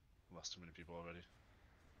 Lost too many people already.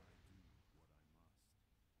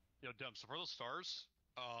 Yo, Dem, so for those stars,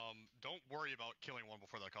 don't worry about killing one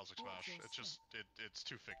before that Cosmic Smash. It's just, it's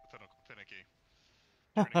too finicky.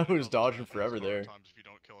 I was dodging forever there. Times if you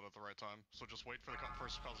don't kill it at the right time. So just wait for the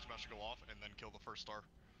first Cosmic Smash to go off, and then kill the first star.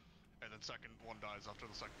 And then second one dies after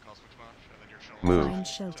the second Cosmic Smash, and then you're chilling. Move.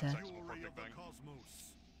 Shelter. Before Big Bang.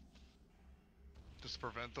 Just to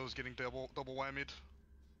prevent those getting double whammied.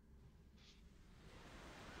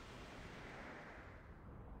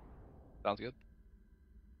 Sounds good.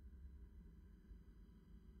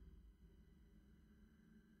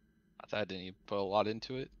 I didn't even put a lot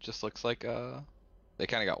into it. Just looks like they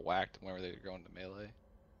kind of got whacked whenever they were going to melee.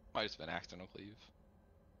 Might have just been accidental cleave.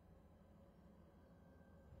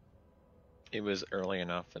 It was early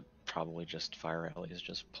enough that probably just fire alleys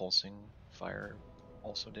just pulsing fire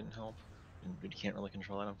also didn't help. And you can't really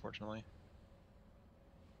control that, unfortunately.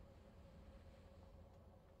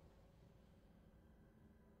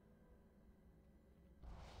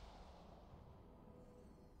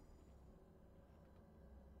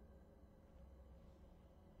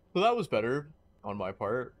 So that was better on my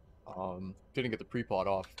part. Didn't get the pre-pot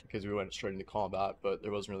off because we went straight into combat, but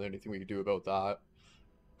there wasn't really anything we could do about that.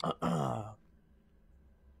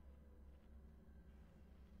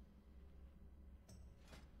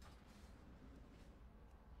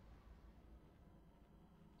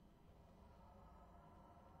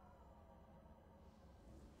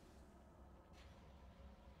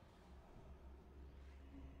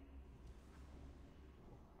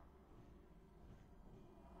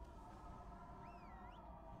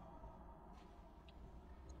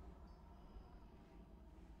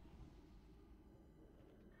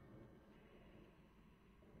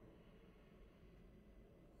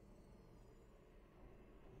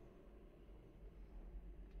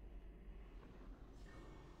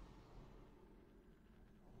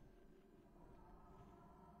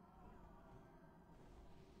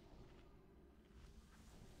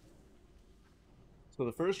 So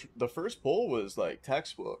the first poll was like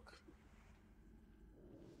textbook.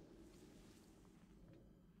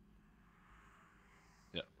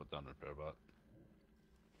 Yeah, put down repair bot.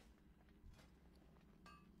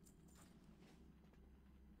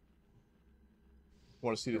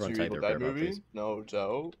 Want to see this Everyone new type Evil their Dead prayer bot, movie? please. No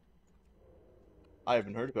doubt. I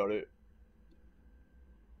haven't heard about it.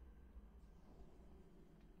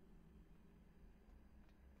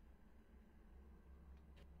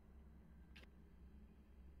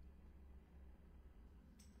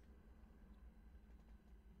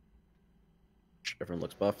 Everyone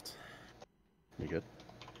looks buffed. You good?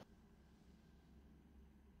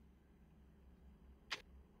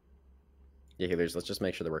 Yeah, healers, let's just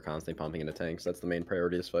make sure that we're constantly pumping into tanks. That's the main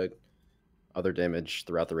priority of this fight. Other damage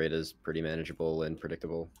throughout the raid is pretty manageable and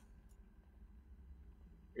predictable.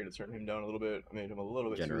 You're gonna turn him down a little bit. I made him a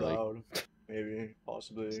little bit Generally. too loud. Maybe,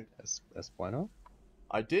 possibly. Es bueno?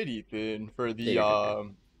 I did, Ethan, for the Yeah, you're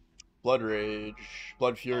good. Blood Rage,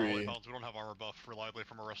 Blood Fury. We don't have armor buff reliably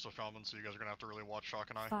from Arresto Falmon, so you guys are gonna have to really watch Shock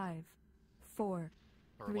and I. 5, 4,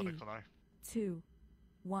 Or 3, Linux and I. 2,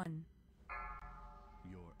 1.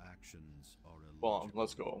 Your actions are Bomb,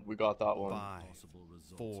 let's go. We got that one. 5,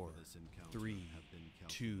 4, 3,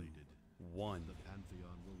 2, 1. The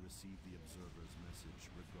Pantheon will receive the observer's message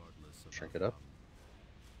regardless of Shrink it up.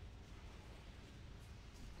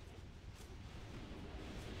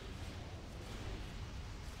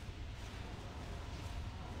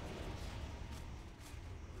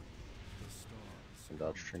 And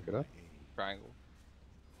dodge, shrink it up. Triangle.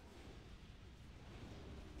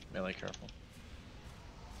 Melee careful.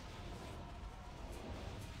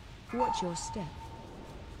 Watch your step.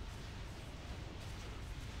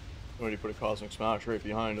 Somebody put a Cosmic Smash right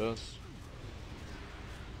behind us.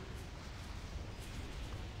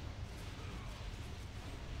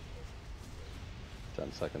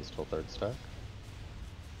 Ten seconds till third stack.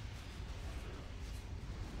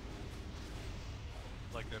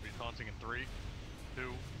 Like they'll be taunting in 3, 2,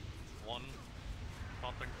 1.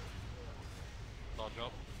 Taunting. Dodge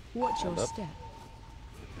up. Watch your Stand up. step.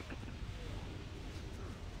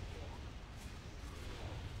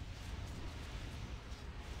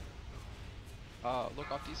 Look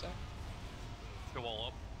off DSAC. Go all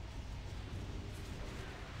up.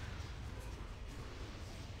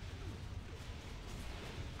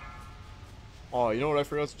 Oh, you know what I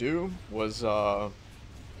forgot to do? Was,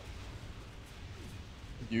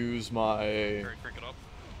 use my Crank it up.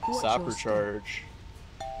 Watch Sapper your step. charge.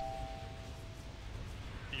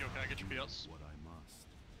 Yo, can I get your PS? What I must.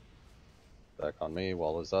 Back on me,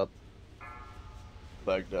 wall is up.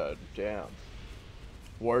 Like that, damn.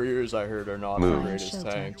 Warriors, I heard, are not the Move. greatest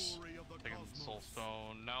Shelter. tanks. Taking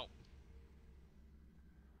Soulstone now.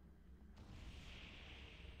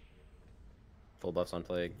 Full buffs on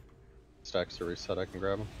Plague. Stacks to reset, I can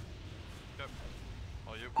grab them. Yep.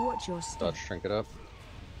 All you. Watch your step. Dodge, shrink it up.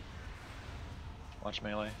 Watch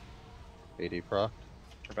melee. AD proc.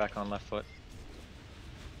 We're back on left foot.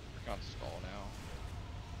 We're on skull now.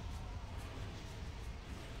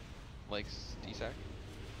 Legs DSAC.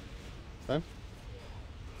 Okay.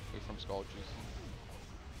 Move from skull juice.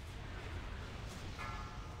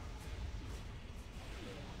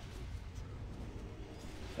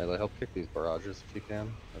 Melee, help kick these barrages if you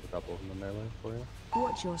can. I have a couple of them in melee for you.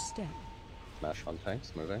 Watch your step. Smash on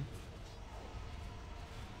tanks, moving.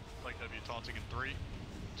 Like they'll be taunting in 3,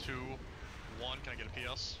 2, 1. Can I get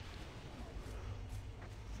a PS?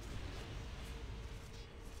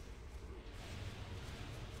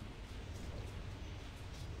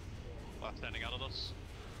 Last standing out of this.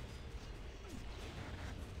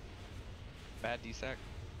 Bad DSAC.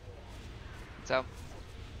 It's out.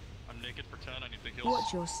 I'm naked for 10. I need big heals.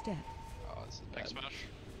 Watch your step. Oh, this is Tank bad. smash.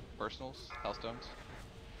 Personals, Hellstones.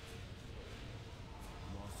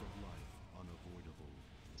 Loss of life unavoidable.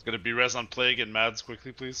 It's gonna be res on Plague and Mads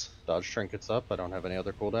quickly, please. Dodge trinkets up. I don't have any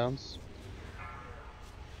other cooldowns.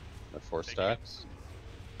 At 4 stacks.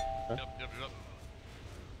 Yep.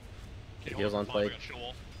 Big heals on I Plague. got shield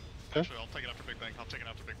wall. Okay. Actually, I'll take it after Big Bang. I'll take it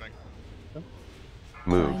after Big Bang.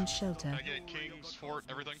 Find shelter. Can I get King's Fort,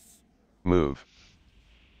 everything? Move.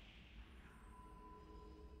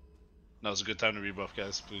 Now's a good time to rebuff,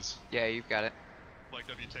 guys, please. Yeah, you've got it. Like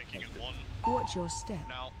W tanking in 1. Watch your step.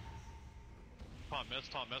 Now. Taunt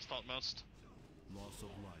missed, taunt missed, taunt missed. Loss of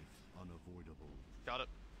life unavoidable. Got it.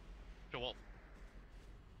 Go wall.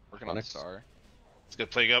 Working on the Onyx. star. Let's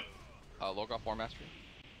get Plague up. Log off War Mastery.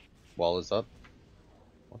 Wall is up.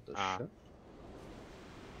 What the shit?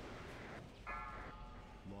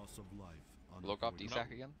 Loss of life Log off unavoidable.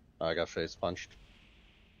 DSAC again. I got face punched.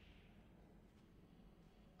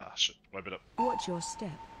 Ah, shit. Wipe it up. Watch your step.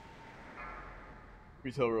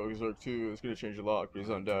 Retail Rogue Zerg 2 is going to change a lot because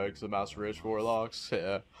he's on deck because the Master Rich Warlocks.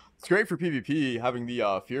 Yeah. It's great for PvP having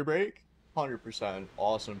the Fear Break. 100%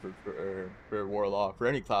 awesome for Warlock, for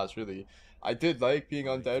any class really. I did like being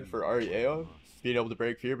undead for Ariea, being able to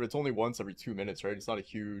break fear, but it's only once every 2 minutes, right? It's not a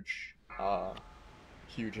huge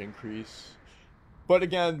increase. But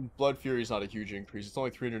again, Blood Fury is not a huge increase. It's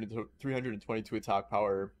only 322 attack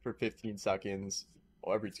power for 15 seconds,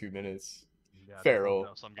 every 2 minutes. Yeah, Feral,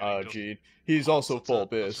 so I'm getting just Gene. He's also full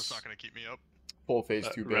That's just Abyss. not gonna keep me up. Full phase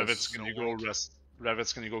 2 Revits, Abyss. can you go rest?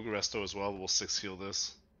 Revits, can you go resto as well? We'll 6 heal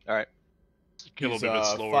this. All right. Kill He's a bit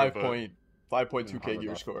slower, 5.2k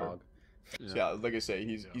gear score. Yeah. So yeah, like I say,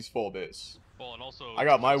 he's full Abyss. Well, and also I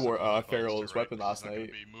got my just like Feral's too, right? weapon Because last he's not gonna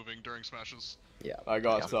night. be moving during smashes. Yeah. I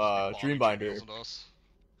got Yeah. Dreambinder.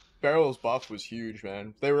 Feral's buff was huge,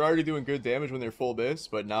 man. They were already doing good damage when they're full Abyss,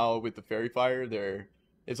 but now with the Fairy Fire,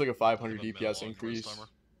 it's like a 500 DPS increase.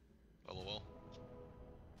 LOL.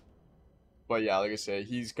 But yeah, like I say,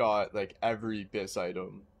 he's got like every Abyss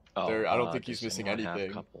item. Oh, I don't think does he's missing anyone have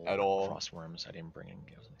anything couple at all. Frost worms. I didn't bring in.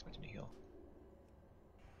 I wasn't expecting to heal.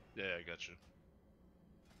 Yeah, I got you.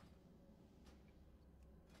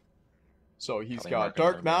 So he's Probably got mark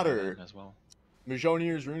Dark another Matter, as well.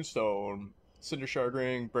 Mjolnir's Runestone, Cinder Shard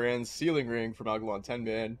Ring, Brand's Sealing Ring from Agalon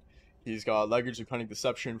 10-man. He's got Leggers of Cunning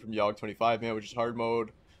Deception from Yogg 25-man, which is hard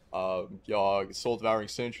mode. Yogg Soul Devouring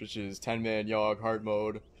Cinch, which is 10-man Yogg hard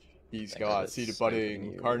mode. He's got Seed of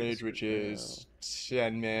Budding Carnage, which is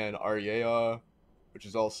 10-man Ariea, which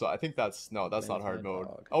is also, I think that's not hard mode.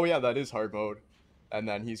 Oh yeah, that is hard mode. And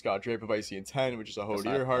then he's got Drape of Icy Intent, which is a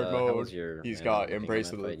Hodir hard mode. He's got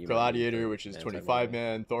Embrace of the Gladiator, which is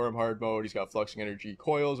 25-man Thorum hard mode. He's got Fluxing Energy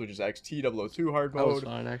Coils, which is XT002 hard That was mode.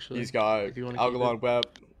 fine, actually, He's got if you wanna keep Agalon it. Web.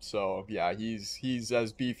 So yeah, he's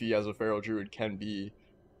as beefy as a Feral Druid can be.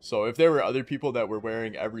 So if there were other people that were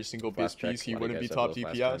wearing every single Flash Abyss piece, check, he what do you wouldn't be guys top have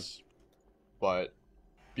those last DPS. But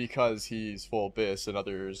because he's full Abyss and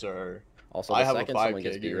others are... Also, I the have a second someone 5k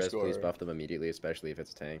gets gear B-res, score. please buff them immediately, especially if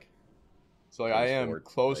it's a tank. So like, I Please am forward,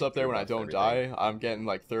 close like, up there when I buff don't everything. die. I'm getting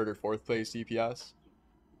like 3rd or 4th place DPS.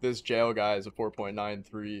 This jail guy is a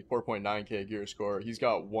 4.9k gear score. He's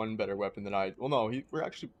got one better weapon than I. Well, no, we're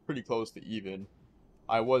actually pretty close to even.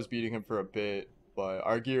 I was beating him for a bit, but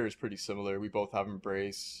our gear is pretty similar. We both have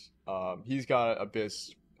Embrace. He's got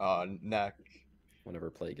Abyss neck. Whenever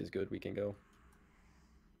Plague is good, we can go.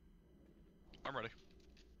 I'm ready.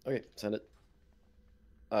 Okay, send it.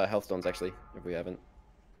 Health stones, actually, if we haven't.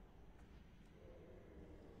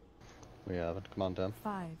 We haven't. Come on, Dan.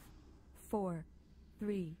 5, 4,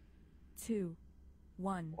 3, 2,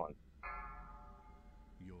 1.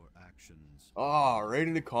 Your actions. Ah, right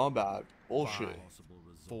into combat. Bullshit.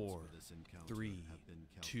 4, 3,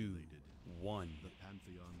 2, 1. The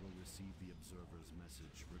Pantheon will receive the observer's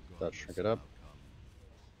message That shrink it up.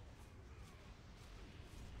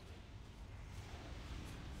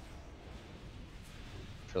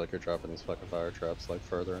 I feel like you're dropping these fucking fire traps like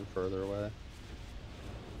further and further away.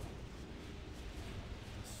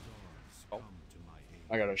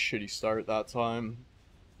 I got a shitty start that time.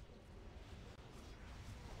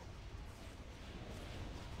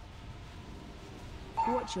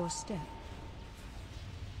 Watch your step.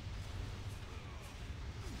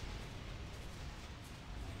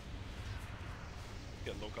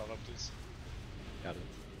 Get low call up, please. Got it.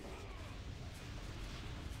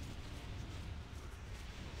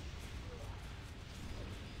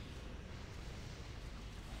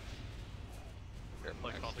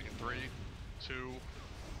 Like taunting in 3, 2,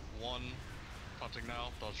 1. Taunting now.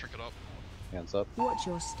 Dodge shrink it up. Hands up. Watch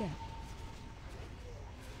your step.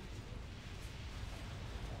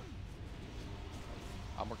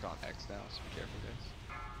 I'm working on X now, so be careful,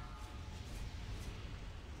 guys.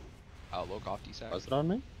 Outlook off D-side. Was it on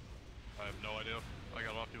me? I have no idea. I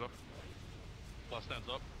got it off you though. Last stands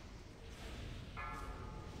up.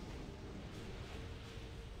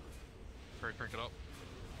 Very crank it up.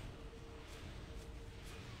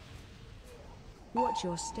 Watch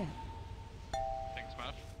your step. King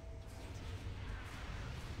smash.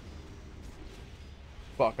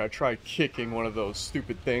 Fuck, I tried kicking one of those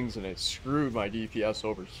stupid things and it screwed my DPS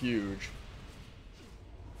over huge.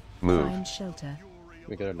 Find shelter.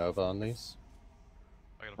 We get a Nova on these.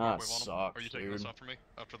 I got a That wave on him. sucks, Are you taking dude. this off for me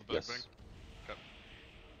after the big Yes. bang? Okay.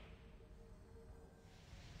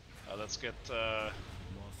 Let's get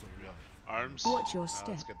arms. Watch your Let's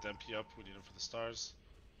step. get DMP up. We need them for the stars.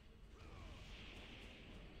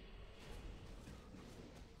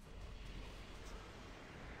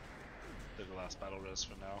 Did the last battle res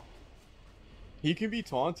for now. He can be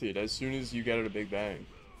taunted as soon as you get out a big bang.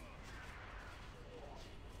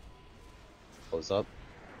 Close up.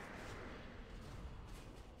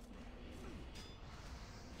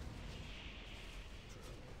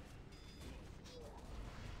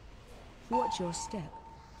 Watch your step.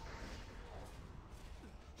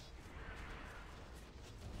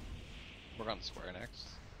 We're on the square.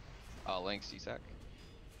 Link CSAC.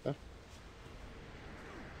 Okay.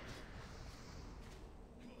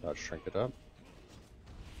 Dodge trinket up.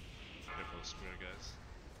 Careful of square, guys.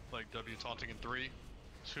 Like W taunting in 3,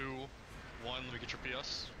 2, 1. Let me get your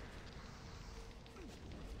PS.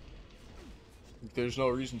 There's no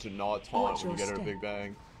reason to not taunt when you get her a big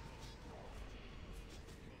bang.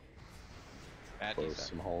 Close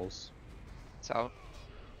some holes. It's out.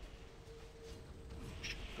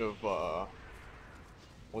 Of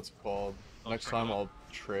what's it called? Next time I'll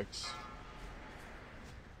tricks.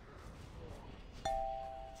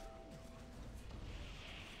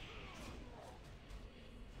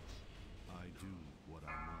 I do what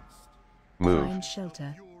I must. Move. Find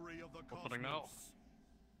shelter. We're putting now.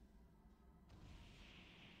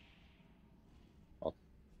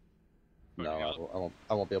 No,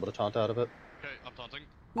 I won't be able to taunt out of it. Okay, I'm taunting.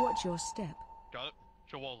 Watch your step. Got it.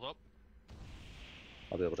 Show walls up.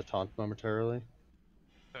 I'll be able to taunt momentarily.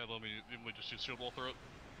 Okay, let me just use shield wall through it.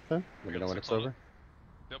 Okay, let me know when it's over.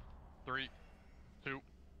 Yep. 3, 2,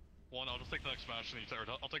 1. I'll just take the next smash and you tear it.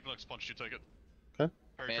 I'll take the next punch. You take it. Okay.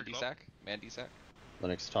 Man DSAC. Man DSAC.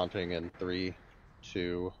 Linux taunting in 3,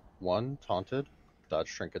 2, 1. Taunted. Dodge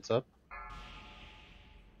trinkets up.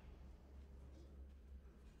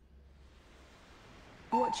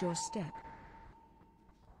 Watch your step.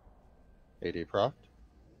 AD proc.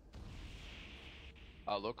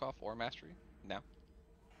 Look off or mastery. Now.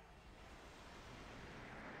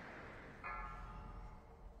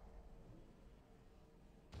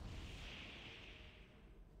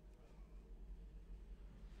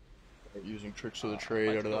 Using tricks of the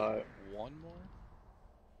trade out of that. One more?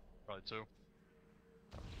 Probably 2.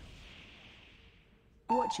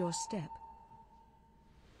 Watch your step.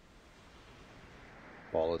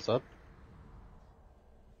 Ball is up.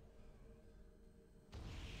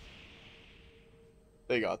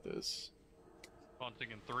 They got this.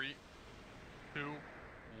 Taunting in 3, 2,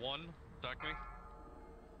 1. Attack me.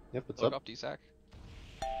 Yep, it's Look up. up DSAC.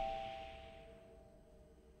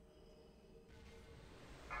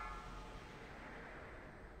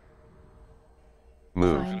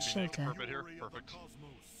 Move. Find shelter. For a bit here. Perfect.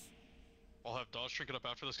 I'll have dodge trinket up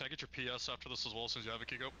after this. Can I get your PS after this as well, since you have a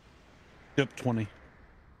Kiko? Yep, 20.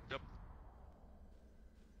 Yep.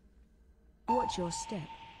 Watch your step.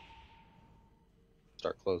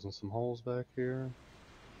 Start closing some holes back here.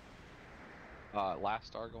 Last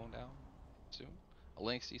star going down soon. A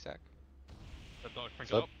Link CSAC. That dodge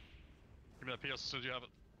trinket up. Give me that PS as soon as you have it.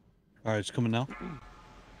 Alright, it's coming now.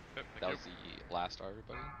 Yep, That was the last star,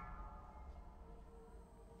 everybody.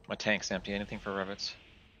 My tank's empty. Anything for rivets?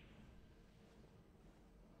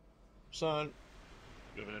 Son.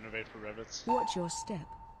 We have an innovate for rivets. Watch your step.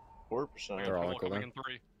 4%. They're all coming in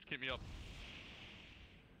 3. Keep me up.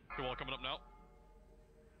 Two wall coming up now.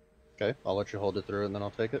 Okay, I'll let you hold it through and then I'll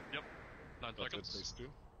take it. Yep. 9 seconds. Please do.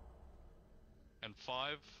 And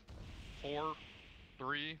 5, 4,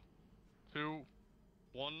 3, 2,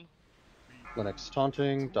 1. Linux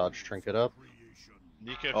taunting, dodge trinket up.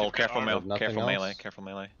 Nika, if Oh, you've got careful, armor, careful else? melee. Careful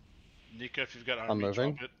melee. Nika, if you've got I'm armor,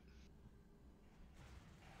 moving. drop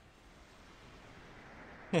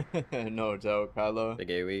it. No doubt, Kylo. Big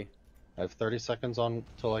AoE. I have 30 seconds on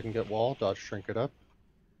till I can get wall. Dodge trinket up.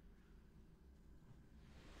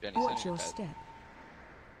 Benny, Watch send your dead. step.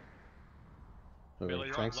 Moving Melee,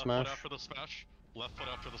 you're tank on left smash. foot after the smash. Left foot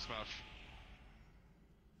after the smash.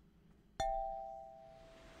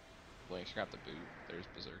 Link's gonna have to boot. There's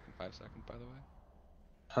Berserk in 5 seconds, by the way.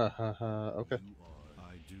 Ha ha ha. Okay.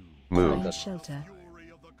 I do. Find Good. shelter.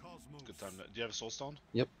 Good time. Do you have a soul stone?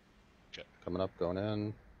 Yep. Okay. Coming up, going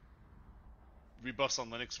in. Rebuffs on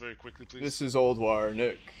Linux very quickly, please. This is Old War,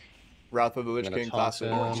 Nick. Wrath of the I'm Lich gonna King taunt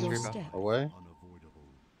classic. Watch your him step. away. Unavoidable.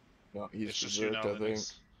 No, he's It's just you berserked, now, I think.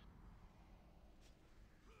 Linux.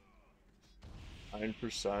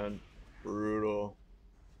 9%. Brutal.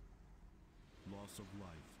 Loss of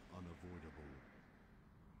life unavoidable.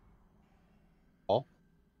 All.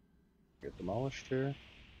 Get demolished here.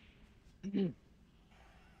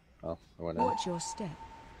 Oh, I went in. Watch your step.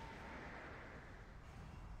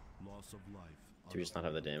 Loss of life. Do we just not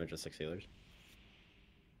have the damage with 6 healers?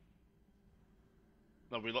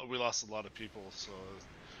 No, we lost a lot of people, so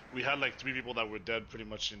we had like 3 people that were dead pretty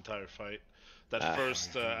much the entire fight. That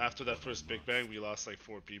first, after that first Big Bang, we lost like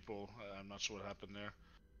 4 people. I'm not sure what happened there.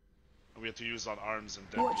 We had to use on arms and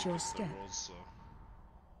dead Watch people your because of the step. rolls, so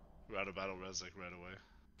we're out of battle res like right away.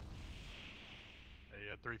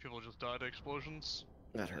 Hey, 3 people just died to explosions.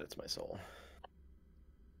 That hurts my soul.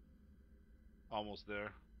 Almost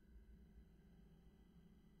there.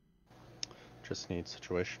 Just need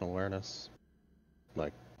situational awareness.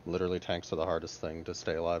 Like, literally tanks are the hardest thing to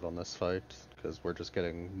stay alive on this fight, because we're just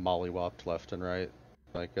getting mollywopped left and right.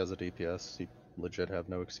 Like, as a DPS, you legit have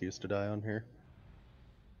no excuse to die on here.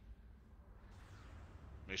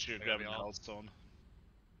 Make sure you're I gotta grabbing be the honest. health stone.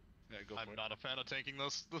 Yeah, go for I'm it. not a fan of tanking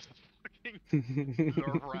this. This is fucking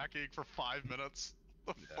nerve-wracking for 5 minutes.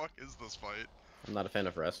 The fuck is this fight? I'm not a fan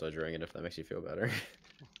of Resto during it, if that makes you feel better.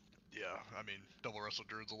 Yeah, I mean, double wrestle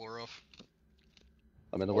druid's a little rough.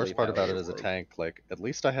 I mean, the Holy worst part about pally, it as a like- tank, like, at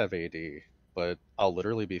least I have AD, but I'll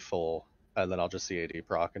literally be full, and then I'll just see AD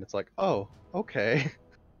proc, and it's like, oh, okay.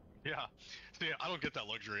 Yeah. See, I don't get that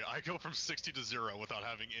luxury. I go from 60 to 0 without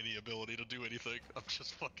having any ability to do anything. I'm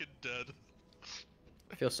just fucking dead.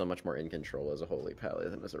 I feel so much more in control as a Holy Pally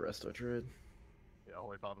than as a Resto Druid. Yeah,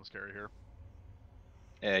 Holy Paladin's scary here.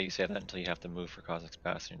 Yeah, you say that until you have to move for Cosmic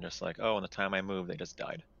Space, and you're just like, oh, and the time I moved, they just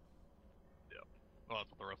died. Yeah. Well,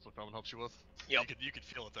 that's what the rest of the film helps you with. Yep. You could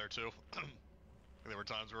feel it there too. There were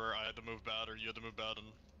times where I had to move bad or you had to move bad and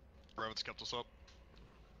Rabbits kept us up.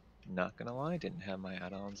 Not gonna lie, didn't have my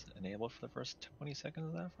add-ons enabled for the first 20 seconds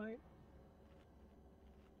of that fight.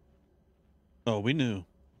 Oh, we knew.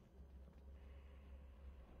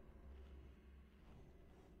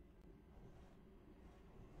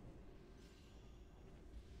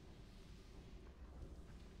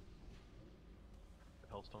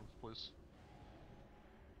 Hellstones, please.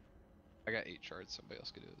 I got 8 shards, somebody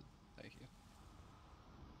else could do it. Thank you.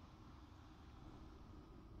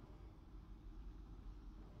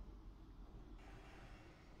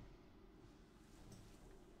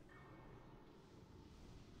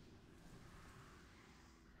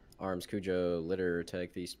 Arms, Cujo, litter,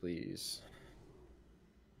 tag feast, please.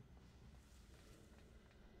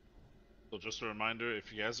 So just a reminder,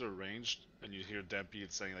 if you guys are ranged and you hear Dempy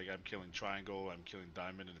saying like I'm killing triangle, I'm killing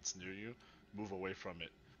diamond, and it's near you, move away from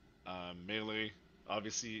it. Melee,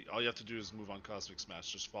 obviously, all you have to do is move on Cosmic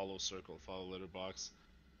Smash. Just follow circle, follow litter box.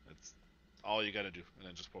 That's all you gotta do, and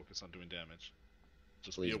then just focus on doing damage.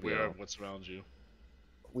 Just Please be be aware all. of what's around you.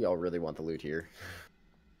 We all really want the loot here.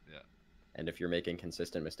 Yeah. And if you're making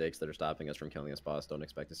consistent mistakes that are stopping us from killing this boss, don't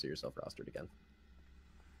expect to see yourself rostered again.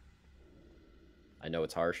 I know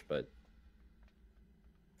it's harsh, but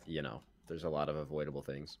you know, there's a lot of avoidable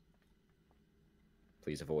things.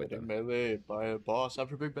 Please avoid Get them. melee by a boss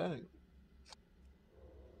after Big Bang.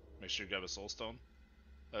 Make sure you grab a soul stone.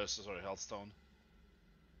 Sorry, health stone.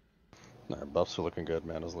 Nah, buffs are looking good,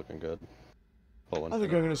 mana's looking good. Full I think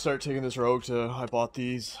infinite. I'm gonna start taking this rogue to I bought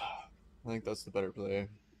these. I think that's the better play.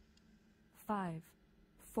 5,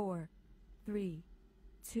 4, 3,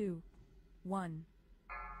 2, 1.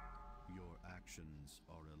 Your actions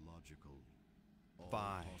are illogical. All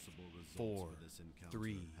 5, possible results 4, for this encounter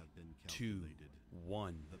 3, have been 2, calculated.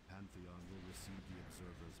 1. The Pantheon will receive the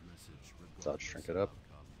observer's message regardless Dodge, shrink it of up.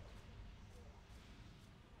 outcome.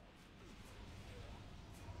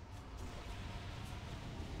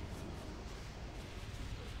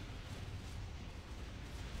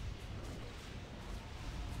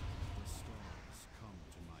 The stars come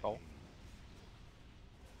to my Oh. aid.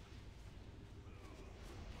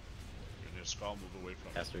 You're near skull, move away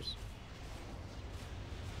from it. Casters.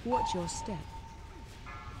 Watch your step.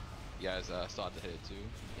 You guys still have to hit it too. You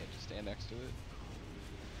can't just stand next to it.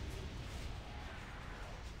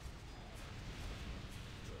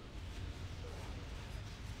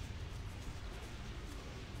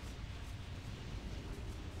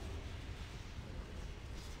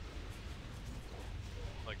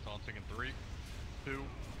 Like taunting in 3, 2,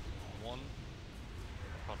 1.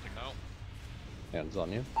 Taunting now. Hands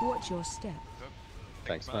on you. Watch your step. Good.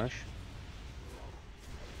 Tank smash.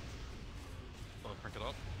 Gonna crank it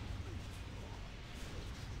up.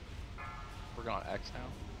 We're going on X now.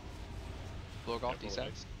 Blow off Yeah, these blow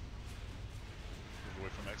X. Move away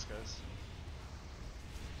from X, guys.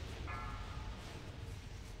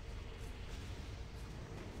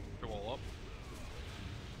 Go all up.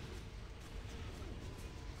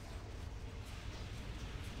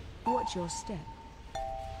 Watch your step.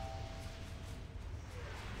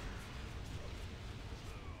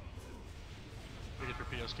 We get your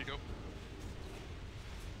PS, Kiko.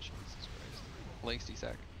 Jesus Christ. Links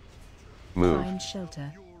D-Sac. Move. Find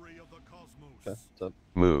shelter. Fury of the cosmos. Okay, what's up?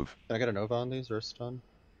 Move. Can I get a Nova on these or a stun?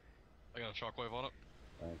 I got a shockwave on it.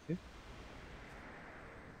 Thank you.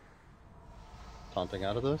 Taunting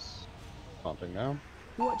out of this. Taunting now.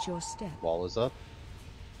 Watch your step. Wall is up.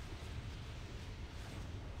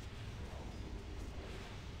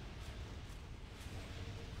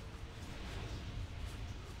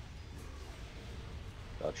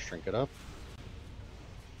 Dodge, shrink it up.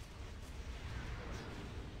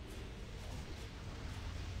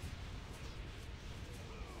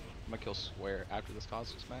 I'm gonna kill Square after this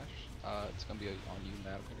Cosmic Smash. It's gonna be on you,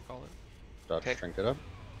 Matt, I'm gonna call it. Dodge trinket up.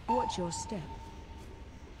 Watch your step.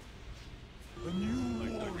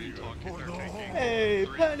 Hey,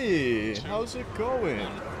 Penny! How's it going?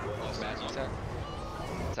 Magic set.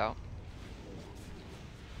 It's out.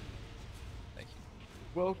 Thank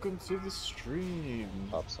you. Welcome to the stream.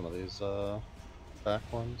 Pop some of these back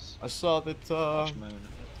ones. I saw that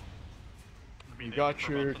you got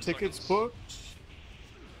your tickets booked.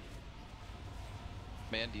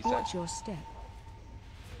 Man, Watch your step.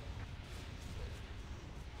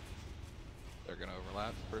 They're gonna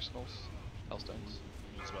overlap. Personals. Hellstones.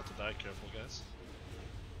 He's about to die. Careful, guys.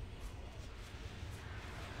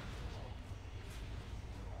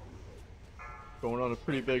 Going on a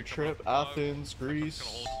pretty big trip. Athens,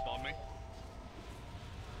 Greece.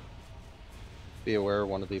 Be aware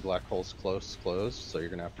one of the black holes closed, so you're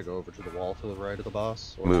gonna have to go over to the wall to the right of the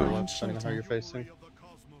boss, or to the left, depending on how you're facing.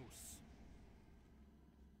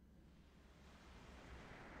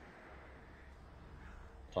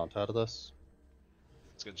 Taunt out of this.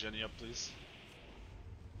 Let's get Jenny up, please.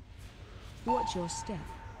 Watch your step.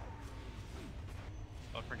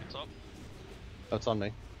 Trinkets up. That's on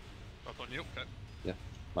me. That's on you. Okay. Yeah,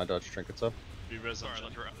 my dodge trinkets up. Be res on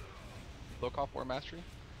Jenny. Look off War Mastery.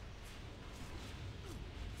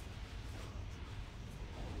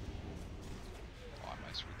 Oh, I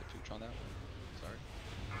might screw the pooch on that one. Sorry.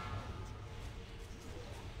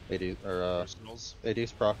 80 or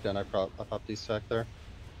AD's procced and I popped these stack there.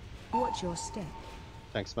 Watch your step.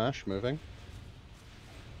 Tank smash, moving.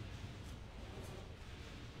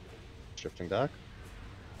 Shifting back.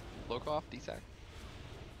 Look off, DSAC.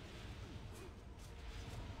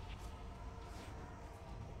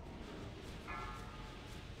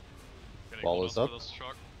 Wall is up.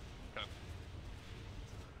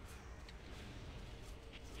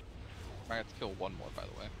 I have to kill one more, by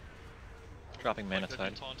the way. Dropping mana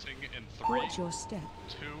tide. Taunting in 3, Watch your step.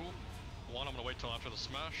 2, 1. I'm gonna wait till after the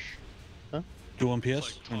smash. Huh? Do one PS?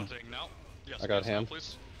 Like taunting now. Yes, I got PS now, hand.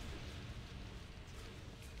 please.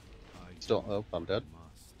 Still, oh, I'm dead.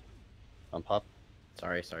 I'm pop.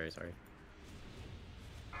 Sorry.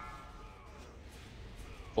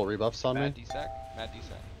 Full rebuffs on Mad me. DSAC. Mad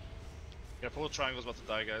DSAC. Careful, triangle's about to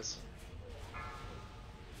die, guys.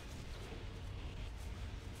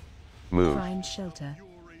 Move. Find shelter.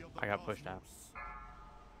 I got pushed out.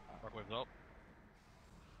 Rock waves up.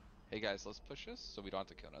 Hey guys, let's push this so we don't have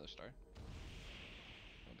to kill another star.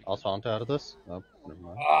 I'll taunt out of this. Oh, never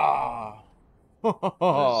mind.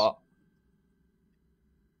 Ah.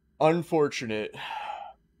 Unfortunate.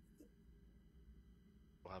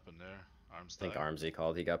 What happened there? Arms I think died. Armsy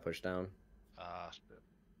called. He got pushed down. Ah, shit.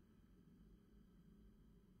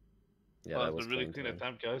 Yeah, Oh, that was a really clean clean time.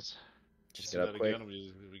 attempt, guys. Just Do get up that quick. again.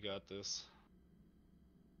 We got this.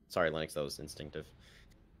 Sorry, Lennox, that was instinctive.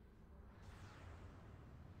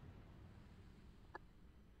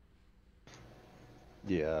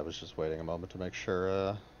 Yeah, I was just waiting a moment to make sure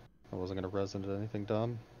I wasn't gonna res into anything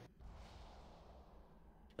dumb.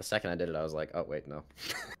 The second I did it, I was like, oh, wait, no.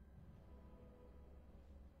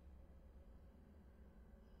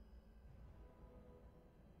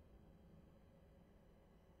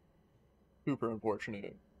 Super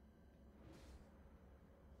unfortunate.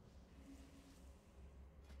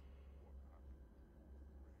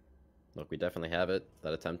 Look, we definitely have it.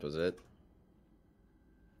 That attempt was it.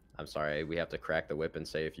 I'm sorry, we have to crack the whip and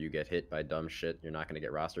say if you get hit by dumb shit, you're not going to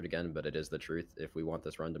get rostered again, but it is the truth. If we want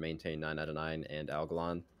this run to maintain 9 out of 9 and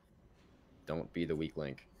Algalon, don't be the weak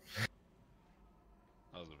link.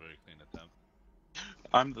 That was a very clean attempt.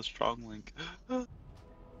 I'm the strong link.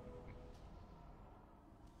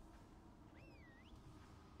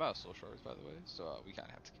 About soul shards, by the way, so we kind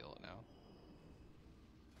of have to kill it now.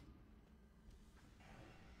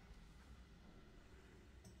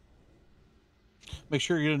 Make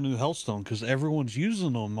sure you get a new Hellstone, because everyone's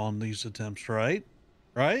using them on these attempts, right?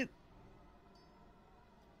 Right?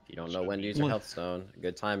 If you don't know when to use your health stone, a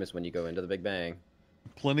good time is when you go into the Big Bang.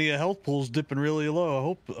 Plenty of health pools dipping really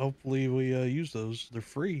low. Hopefully we use those. They're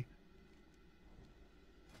free.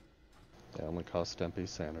 They only cost Dempy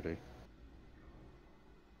sanity.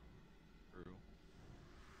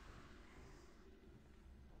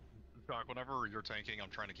 Doc, whenever you're tanking, I'm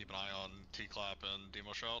trying to keep an eye on T-Clap and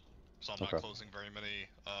Demo Shout, so I'm not Okay. closing very many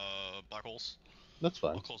black holes. That's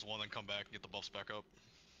fine. I'll close one, then come back and get the buffs back up.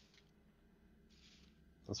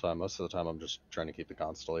 That's fine. Most of the time, I'm just trying to keep the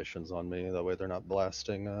constellations on me. That way, they're not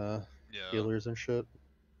blasting healers and shit.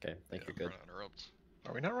 Okay, think you're good.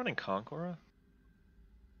 Are we not running Conqueror?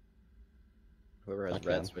 Whoever I has can.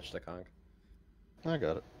 red, switch to Conk. I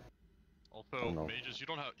got it. Also, no. mages, you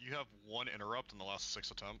have one interrupt in the last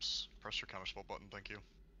 6 attempts. Press your counterspell button, thank you.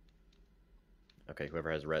 Okay, whoever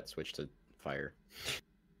has red, switch to fire.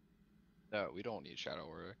 No, we don't need Shadow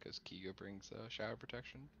Aura because Kiga brings Shadow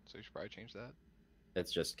Protection, so you should probably change that.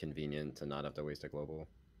 It's just convenient to not have to waste a global.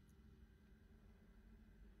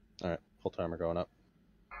 Alright, full timer going up.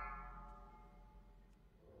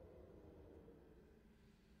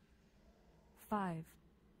 Five,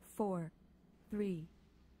 4, 3,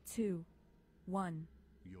 2, 1.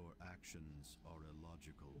 Your actions are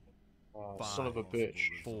illogical. Son of a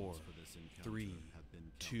bitch. 4, 3,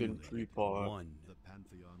 2, Didn't pre-paw. 1. The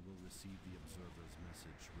Pantheon will receive the observer's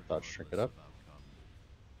message Dodge trinket up. of outcome.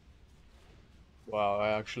 Wow, I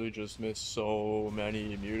actually just missed so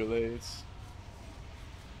many mutilates.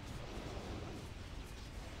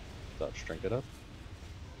 Dodge trinket up.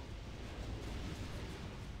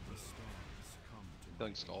 The stars come to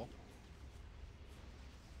Killing Skull.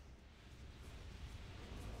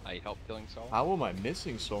 I help killing Skull. How am I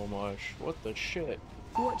missing so much? What the shit?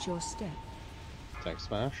 Watch your step. Tank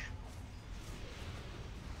smash.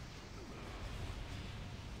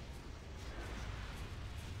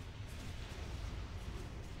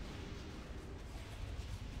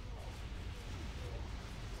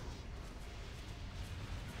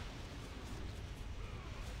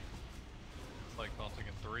 Like taunting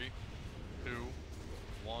in 3, 2,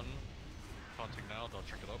 1. Taunting now, don't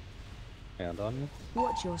drink it up. Hand on you.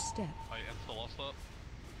 Watch your step. I insta lost that.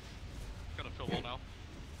 Gonna fill well now.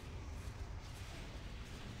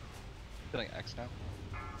 Killing X now.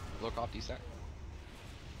 Look off D-stack.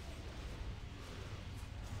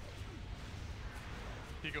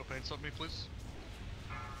 Can you go paint sub me, please?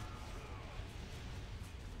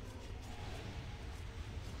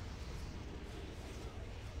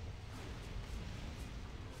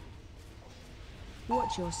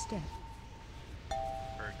 Watch your step.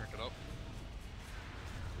 Very drink it up.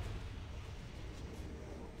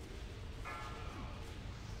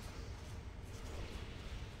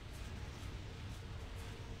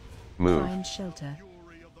 Move. Find shelter.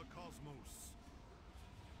 fury of the cosmos.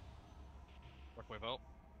 Work wave out.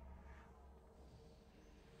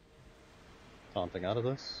 Taunting out of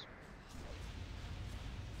this.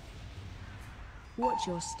 Watch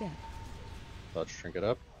your step. Dodge trinket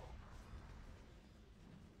up.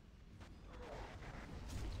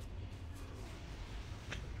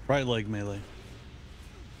 Right leg melee.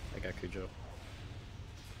 I got Cujo.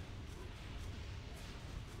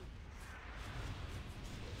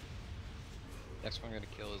 Next one I'm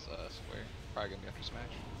gonna kill is Square. Probably gonna be after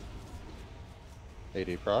Smash.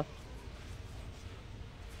 AD proc.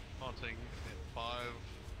 Taunting in 5,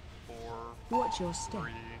 4, Watch your step.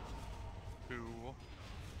 3, 2,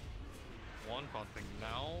 1. Taunting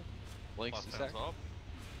now. Blinks Left to hand's sec. up.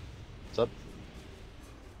 What's up?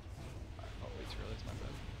 Oh, way too early, it's my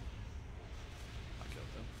bad. I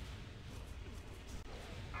killed them.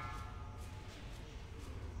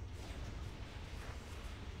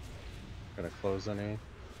 Gonna close any.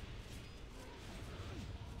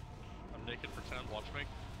 I'm naked for 10, watch me.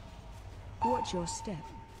 Watch your step.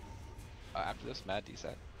 After this, Mad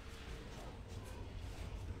D-set.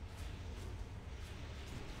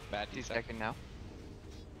 Mad D-set. Second now.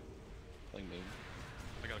 Killing Moon.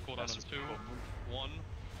 I got a cooldown in 2, 1.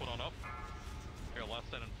 Cooldown up. I got last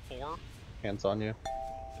stand in 4, Hands on you.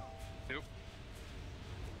 2.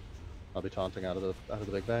 I'll be taunting out of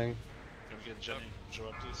the Big Bang. Can we get Jenny? Show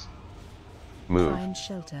up, please. Move. Find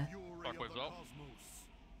shelter. Dark waves out.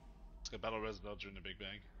 Let's get Battle Res Bell during the Big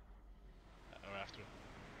Bang. Or after.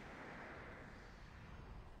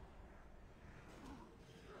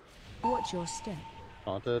 Watch your step.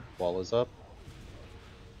 Taunted. Wall is up.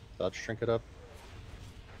 Dodge trinket up.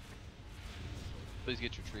 Please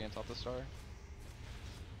get your tree on top of the star.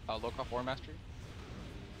 Low off War Mastery.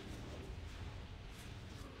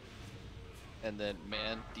 And then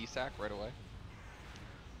man D-sack right away.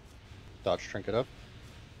 Dodge trinket up.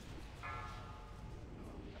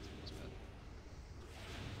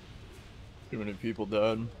 Too many people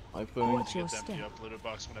dead, I think. Watch your Get step. empty up litter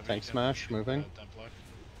box whenever Tank you can. smash, moving. Temp block.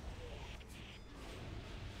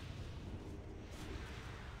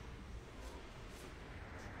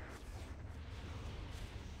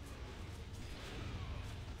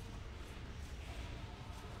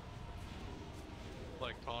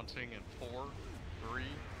 Like taunting in 4, 3,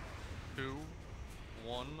 2,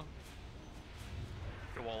 1.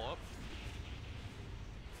 Go all up.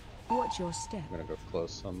 Watch your step. I'm gonna go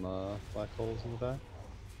close some black holes in the back.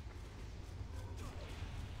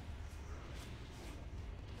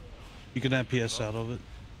 You can FPS out of it.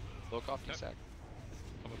 Low off D-sack.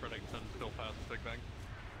 I'm afraid I can still pass the Big Bang.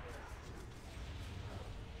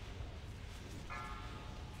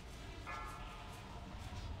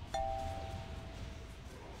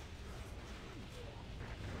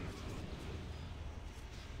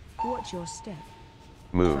 Watch your step.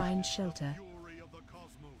 Move. Find shelter.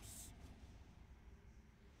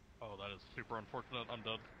 Oh, that is super unfortunate. I'm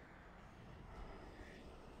dead.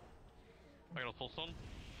 I got a full stun.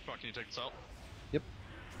 Fuck, can you take this out? Yep.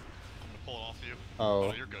 I'm gonna pull it off you.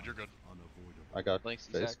 Oh. You're good, you're good. I got Thanks,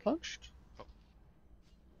 face Zach. punched. Oh.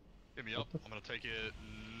 Hit me up. I'm gonna take it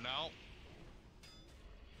now.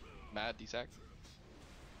 Mad, DSAC.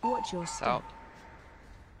 Watch your step. Out.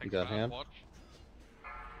 You got hand? Watch.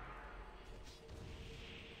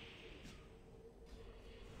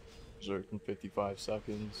 Berserk in 55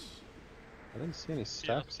 seconds. I didn't see any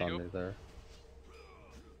stacks on me there.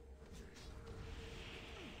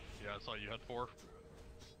 Yeah, I saw you had 4.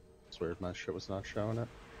 It's weird my shit was not showing it.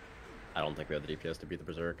 I don't think we have the DPS to beat the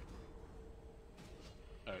Berserk.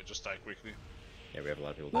 Alright, just die quickly. Yeah, we have a lot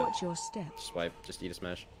of people dead. Watch your step. Swipe, just eat a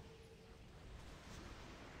smash.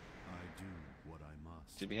 I do what I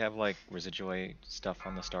must. Did we have like residual stuff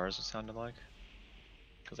on the stars? It sounded like.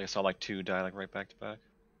 Because I saw like 2 die like right back to back.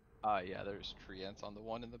 Yeah, there's tree ants on the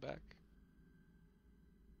one in the back.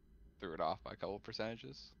 Threw it off by a couple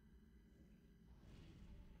percentages.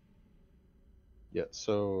 Yeah,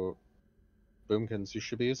 so Boomkins, you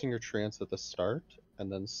should be using your treants at the start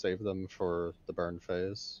and then save them for the burn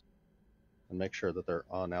phase. And make sure that they're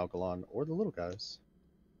on Algalon or the little guys.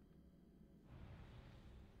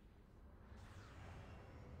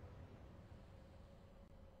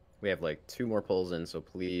 We have like 2 more pulls in, so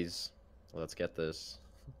please, let's get this.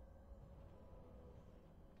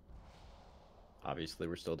 Obviously,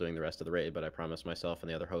 we're still doing the rest of the raid, but I promise myself and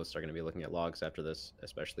the other hosts are going to be looking at logs after this,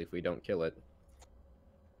 especially if we don't kill it.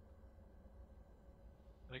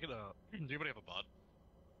 Can I get a... Does anybody have a bot?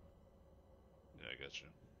 Yeah, I got you.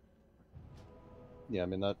 Yeah, I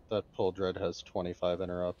mean, that pull dread has 25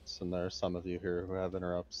 interrupts, and there are some of you here who have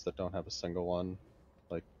interrupts that don't have a single one.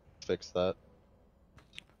 Like, fix that.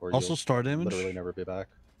 Or Also you'll star damage? literally never be back.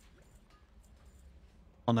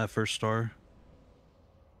 On that first star.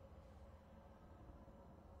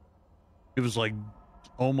 It was like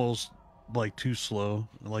almost like too slow.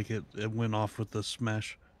 Like it went off with the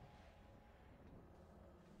smash.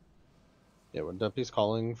 Yeah, when Dumpy's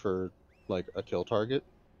calling for, like, a kill target,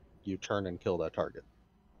 you turn and kill that target.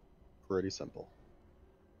 Pretty simple.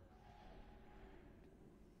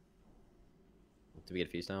 Do we get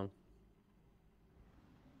a feast down?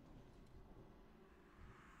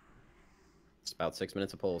 It's about 6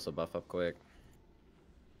 minutes of pull, so buff up quick.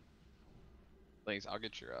 Thanks, I'll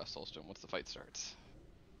get your soulstone once the fight starts.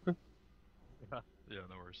 Yeah,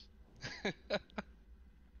 no worries.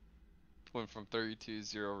 Went from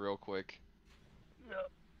 32-0 real quick. Yeah.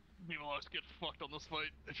 People always get fucked on this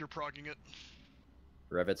fight if you're progging it.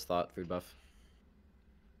 Revit's thought, food buff.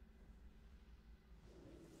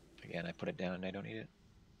 Again, I put it down and I don't need it.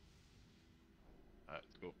 Alright,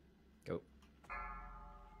 let's go. Go.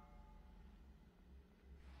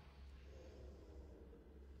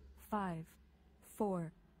 Five,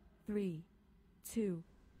 4, 3, 2,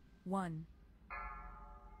 1.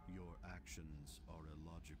 Your actions are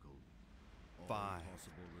illogical. All 5,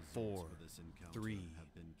 possible results 4, for this encounter 3,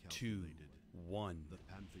 have been 2, calculated. 1. The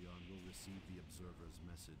Pantheon will receive the observer's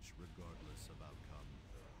message regardless of outcome.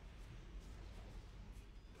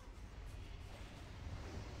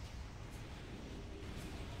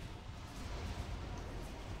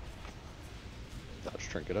 Dodge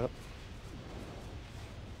trinket up.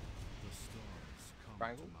 The stars come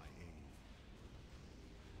Triangle? to my aid.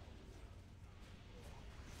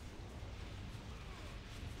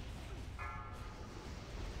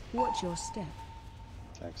 Watch your step.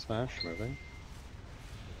 Tank smash, moving.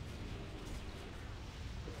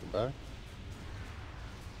 Looking back.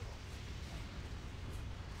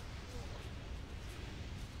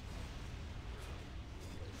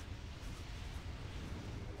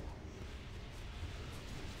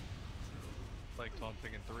 Like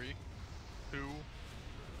taunting in 3, 2,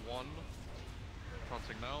 1.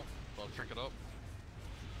 Taunting now. I'll drink it up.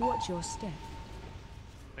 Watch your step.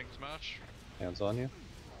 Pink smash. Hands on you.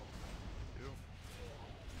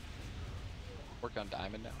 Work on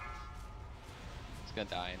diamond now. It's gonna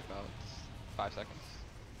die in about 5 seconds.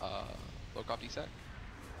 Low off DSAC.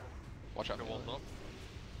 Watch out. Go walls up.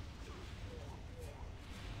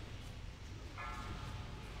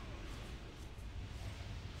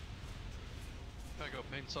 Okay, go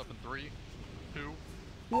paints up in 3, 2,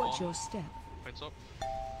 Watch 1. your step. Paints up.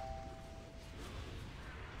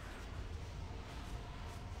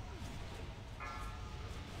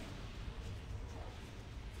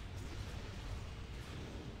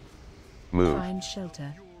 Move. Find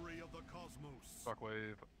shelter.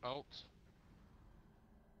 Shockwave out.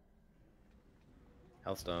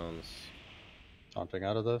 Healthstones. Taunting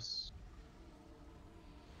out of this.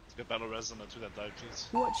 Let's get battle res on the two that died, please.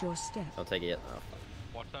 Watch your step. Don't take it yet. Oh.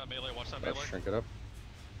 Watch that melee, watch that Dodge, melee. shrink it up.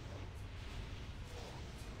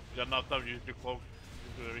 You got knocked out, use your cloak.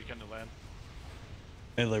 Do whatever you can to land.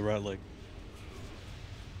 Melee right leg.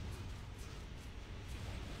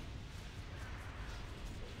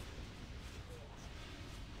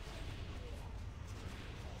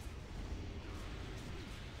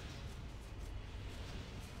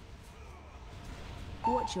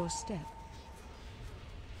 Watch your step.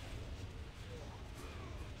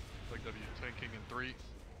 Like W tanking in 3,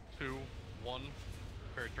 2, 1.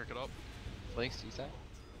 Parry trinket up. Flanks, DSAC.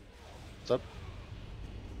 What's up?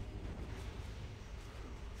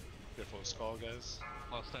 Careful of skull, guys.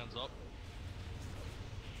 Last stands up.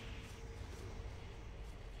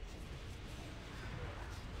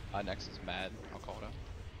 Next is mad. I'll call it out.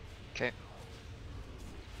 Okay.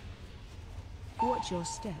 Watch your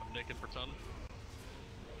step. I'm naked for 10.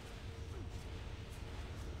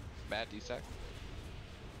 Mad DSAC.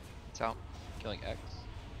 It's out. Killing X.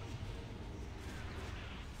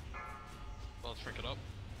 Well, let's shrink it up.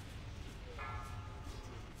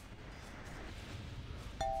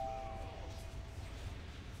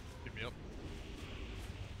 Keep me up.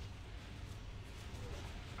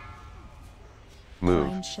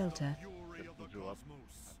 Find shelter. Do up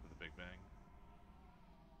after the big bang.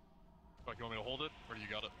 Fuck, you want me to hold it, or do you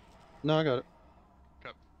got it? No, I got it.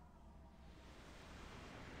 Okay.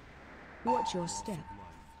 Watch your step.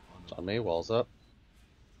 It's on me. Walls up.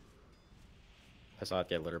 I saw it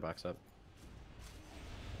get litter box up.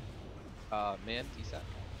 Man, DSAC.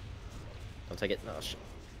 Don't take it. No, shit.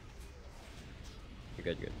 You're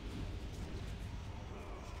good, you're good.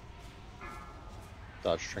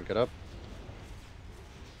 Dodge, shrink it up.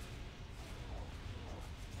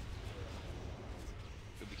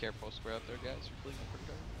 Do be careful, square up there, guys. You're bleeding pretty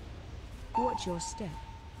hard. Watch your step.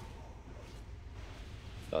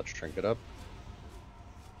 Dodge, shrink it up.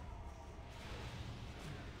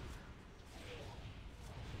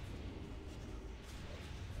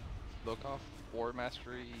 Look off. War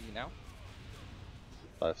mastery now.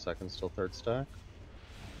 5 seconds till third stack.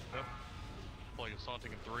 Yep. Playing a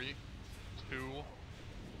Saunting in 3, 2,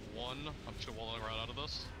 1. I'm just walling right out of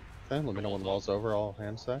this. Okay, let me know when wall's over. I'll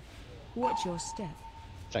hand stack. Watch your step.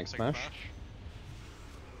 Tank Take smash.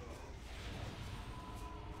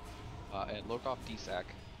 And look off DSAC.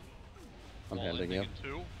 I'm Wall handing ending you. in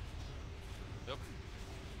 2. Yep.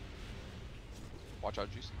 Watch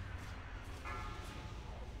out, Juicy.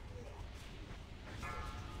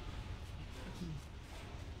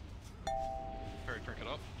 Parry trinket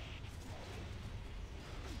up.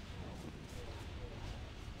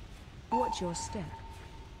 Watch your step.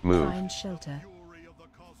 Move. Find shelter.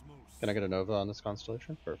 Can I get a Nova on this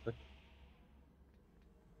constellation? Perfect.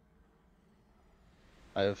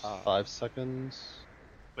 I have 5 seconds.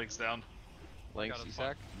 Legs down. Length Got it,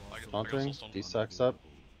 DSAC. Taunting. D-Sac's up.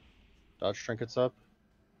 Dodge trinkets up.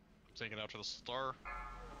 Taking out to the star.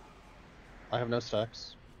 I have no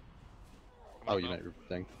stacks. Oh, Coming you up meant your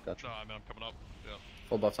thing. Gotcha. No, I mean, I'm coming up. Yeah.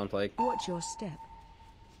 Full buffs on plague. Watch your step.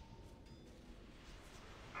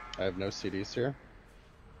 I have no CDs here.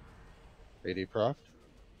 AD proc.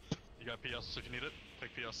 You got PS if you need it.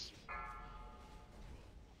 Take PS.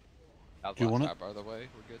 That was Do you last want it? time, by the way.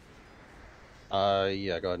 We're good.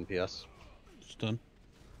 Yeah, go ahead and PS. It's done.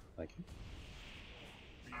 Thank you.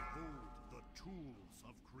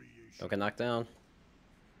 Don't get knocked down.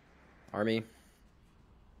 Army.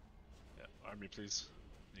 Yeah, army, please.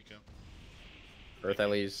 Nico. Earth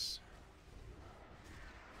Ellie's.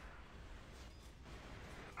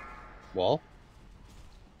 Wall.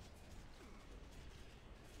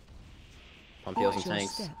 Pump heals and Watch your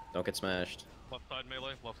tanks. step. Don't get smashed. Left side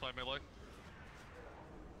melee. Left side melee.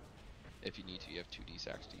 If you need to, you have 2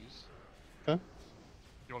 DSACs to use. Okay.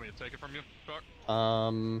 You want me to take it from you, Chuck?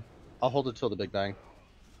 I'll hold it till the Big Bang.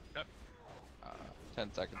 Yep.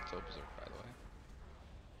 10 seconds till Berserk, by the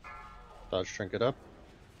way. Dodge trinket up.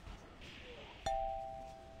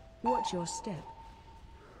 Watch your step.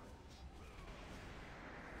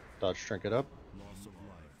 Dodge trinket up.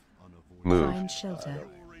 Find shelter.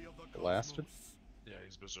 It lasted. Yeah,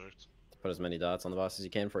 he's berserked. Put as many dots on the boss as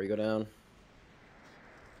you can before you go down.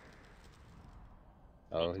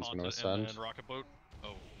 Oh, he's gonna ascend. And rocket boat.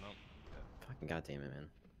 Oh, no. Fucking goddamn it, man.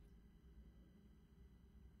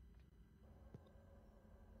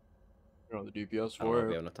 You're on the DPS I don't know for if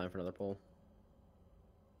we it. have enough time for another pull.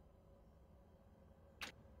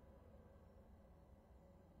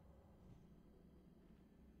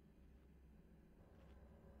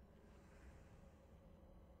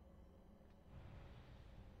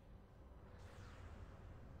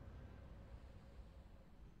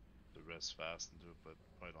 res fast and do it, but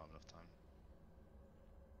probably don't have enough time.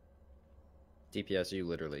 DPS, you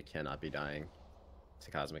literally cannot be dying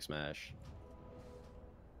to Cosmic Smash.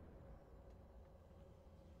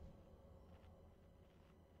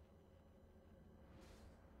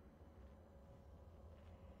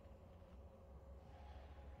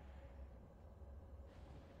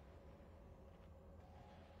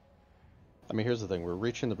 I mean, here's the thing. We're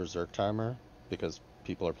reaching the Berserk timer because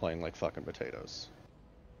people are playing like fucking potatoes.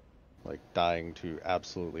 Like, dying to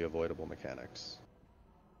absolutely avoidable mechanics.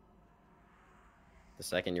 The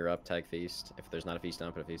second you're up, tag Feast. If there's not a Feast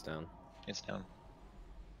down, put a Feast down. It's down.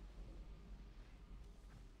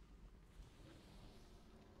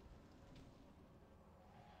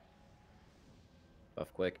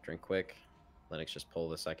 Buff quick, drink quick. Linux just pull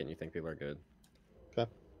the second you think people are good. Okay.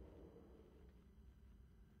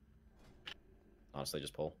 Honestly,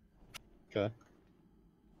 just pull. Okay.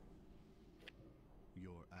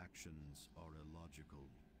 Your actions are illogical.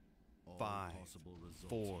 All 5, possible results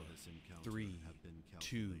 4, for this encounter 3, have been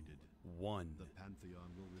 2, calculated. 1. The Pantheon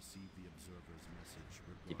will receive the observer's message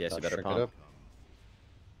DPS, you regardless better of pump. outcome.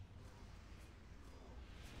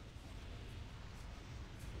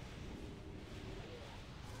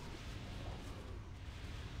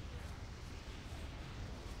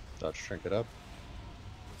 Dodge trinket up.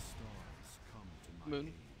 The stars come to my Moon.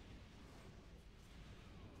 aid.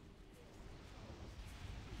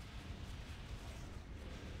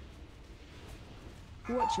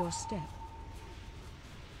 Watch your step.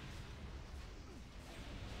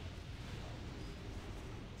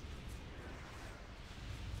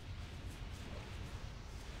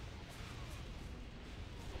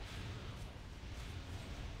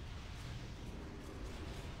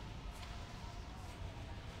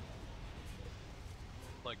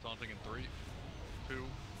 Like taunting in 3, 2,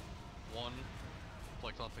 1.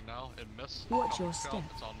 Like taunting now and miss. Watch Coming your scout, step.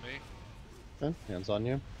 It's on me. Okay, hands on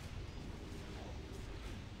you.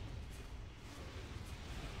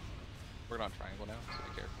 We're on triangle now, so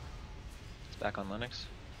be careful. It's back on Linux.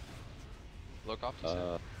 Look off, you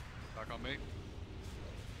said. Back on me.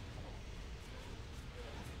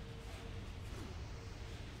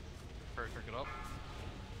 Parry trinket up.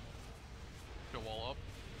 Go wall up.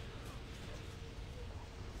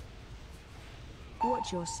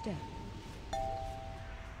 Watch your step.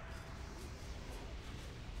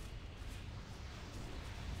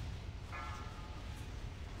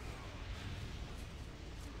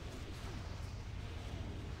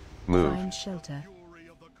 Move. Find shelter.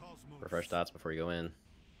 Refresh dots before you go in.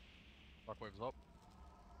 Shockwave's up.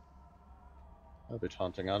 I'll be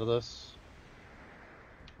taunting out of this.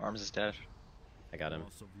 Arms is dead. I got him.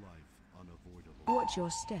 Loss of life unavoidable. Watch your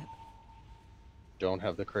step. Don't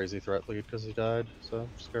have the crazy threat lead because he died, so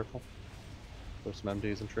just careful. Throw some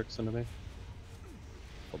MDs and tricks into me.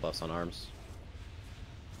 Full buffs on arms.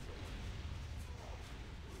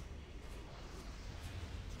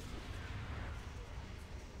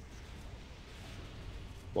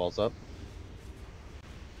 Walls up.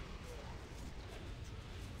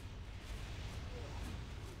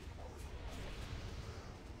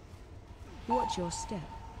 Watch your step.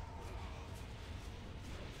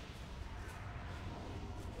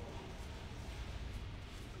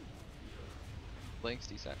 Links,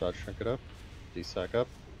 DSAC. Dodge trinket up. D-sack up.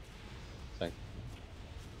 Thank.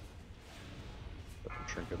 Fucking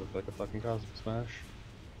trinket look like a fucking Cosmic Smash.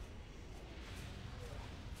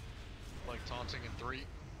 Like taunting in 3,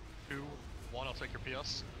 2, 1. I'll take your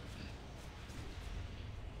PS.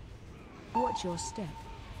 Watch your step.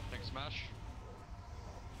 Take smash.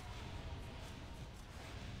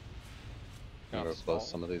 I'm gonna close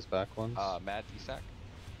some of these back ones. Mad DSAC.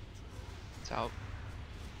 It's out.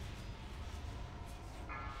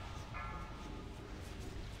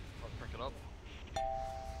 I'll trinket up.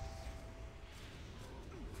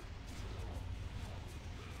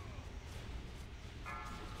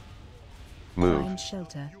 Move. Find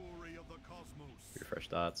shelter. Refresh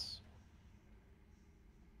dots.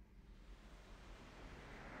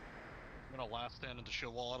 I'm gonna last stand into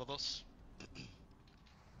shield wall out of this.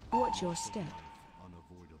 Watch your step.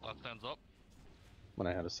 Unavoidable. Last stands up. When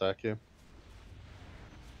I had to sack you.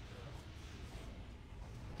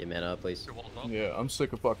 Get mana up, please. Shield wall's up. Yeah, I'm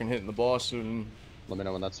sick of fucking hitting the boss and Let me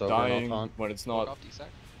know when that's over and I'll dying taunt. when it's Look not off, DSAC.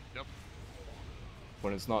 Yep.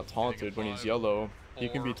 when it's not taunted when he's 5, yellow. He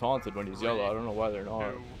can be 4, taunted when he's yellow. I don't know why they're 2,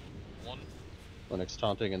 not. 1. Linux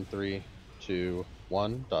taunting in 3, 2,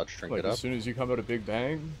 1. Dodge trinket Like up. as soon as you come out of Big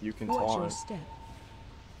Bang, you can Watch your taunt. step.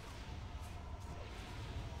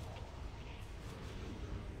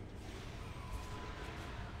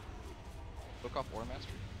 Look off War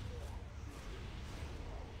Master.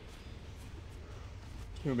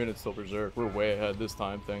 2 minutes till berserk. We're way ahead this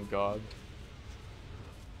time, thank God.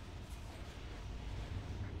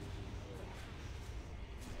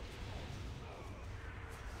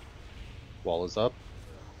 Wall is up.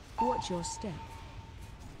 Watch your step.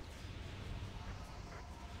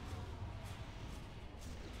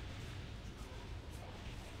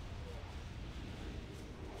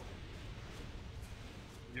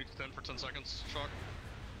 You extend for 10 seconds, Shock.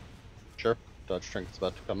 Sure. Dodge trinket's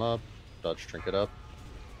about to come up. Dodge trinket up.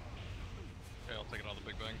 Okay, I'll take another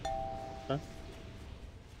big bang. Okay.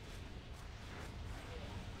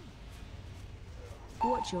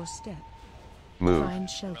 Watch your step. Move. Find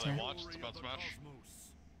shelter. Melee watch, it's about smash.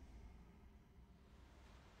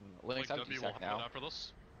 Link's Like empty W will sec happen now. after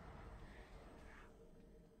this.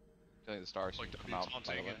 Feeling the stars Like should come W out, by the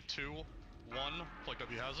taunting way. in 2, 1. Like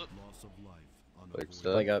W has it. Loss of life Plague's unavoidable.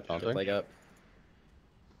 dead. Plague up, Taunting. plague up.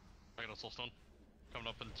 I got a soul stone. Coming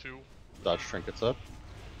up in 2. Dodge trinket's up.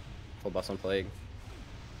 Full bus on plague.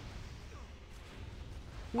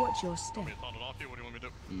 Watch your step. Want me to taunt it off you? What do you want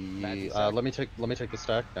me to do? Let me take the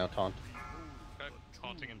stack now. Taunt. Okay,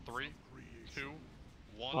 taunting in 3, 2,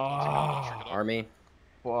 1. Ah. Army.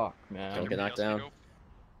 Fuck, man. Don't get knocked down.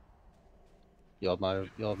 You'll have my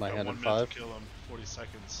Got hand 1 in minute 5. to kill him. 40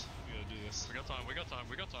 seconds. We gotta do this. We got time, we got time,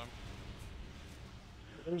 we got time.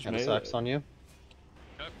 There's And a melee. sax on you.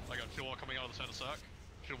 Okay, I got shield wall coming out of the center sack.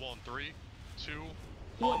 Shield wall in 3, 2,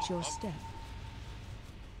 Watch your up. step.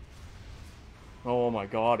 Oh my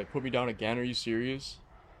God, it put me down again. Are you serious?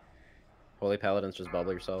 Holy Paladins, just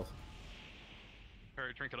bubble yourself.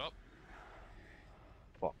 Parry trinket up.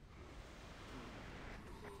 Fuck.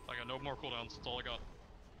 I got no more cooldowns, that's all I got.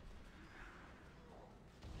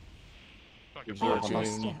 Back Gives to you a Watch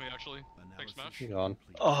chance. me actually. Thanks, Smash. Hang on.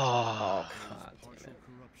 Oh, God damn it.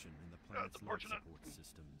 Corruption in the planet's life support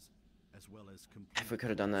systems, as well as If we could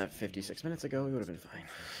have done that 56 minutes ago, we would have been fine.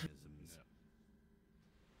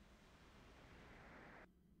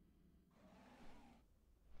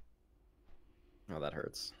 Oh, that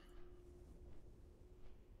hurts.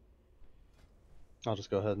 I'll just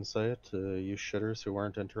go ahead and say it to you shitters who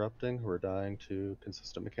weren't interrupting, who are dying to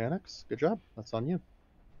consistent mechanics. Good job. That's on you.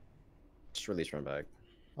 Just release run back.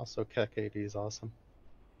 Also, Keck AD is awesome.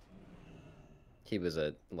 He was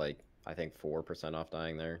at, like, I think 4% off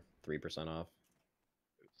dying there. 3% off.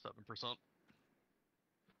 7%.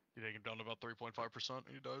 You take him down to about 3.5% and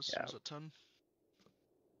he dies. Yeah. He's at 10.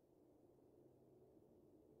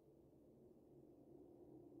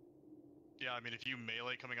 Yeah, I mean, if you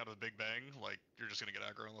melee coming out of the Big Bang, like, you're just gonna get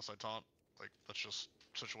aggro unless I taunt. Like, that's just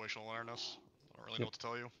situational awareness. I don't really know what to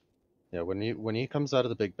tell you. Yeah, when he comes out of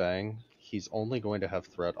the Big Bang, he's only going to have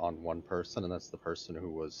threat on one person, and that's the person who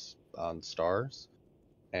was on stars.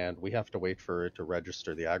 And we have to wait for it to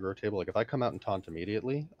register the aggro table. Like if I come out and taunt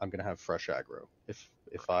immediately, I'm gonna have fresh aggro. If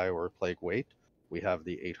I or Plague wait, we have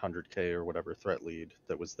the 800k or whatever threat lead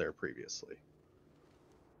that was there previously.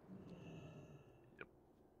 Yep.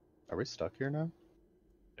 Are we stuck here now?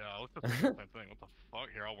 Yeah, I looked at the same thing. What the fuck?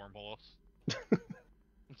 Here, I'll wormhole us.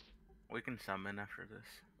 We can summon after this.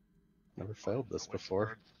 Never failed this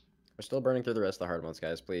before. We're still burning through the rest of the hard ones,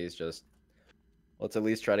 guys. Please, just let's at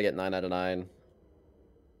least try to get 9 out of 9.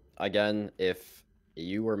 Again, if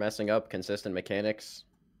you were messing up consistent mechanics,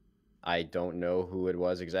 I don't know who it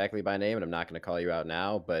was exactly by name, and I'm not going to call you out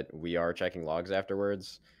now, but we are checking logs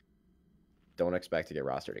afterwards. Don't expect to get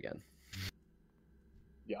rostered again.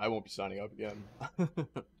 Yeah, I won't be signing up again.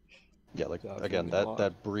 Yeah, like Yeah, again, definitely not.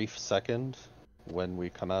 that brief second when we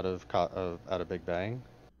come out of Big Bang,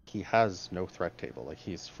 he has no threat table. Like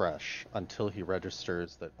he's fresh until he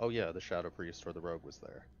registers that, oh yeah, the Shadow Priest or the Rogue was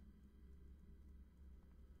there.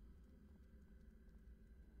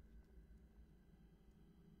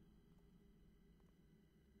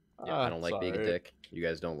 Yeah, I don't like being a sorry. dick. You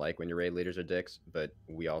guys don't like when your raid leaders are dicks, but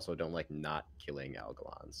we also don't like not killing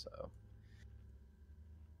Algalon, so.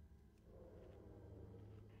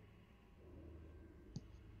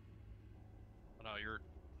 No, you're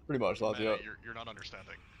Pretty much, that's Meta, it. you're not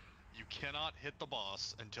understanding. You cannot hit the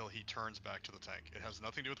boss until he turns back to the tank. It has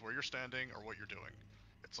nothing to do with where you're standing or what you're doing.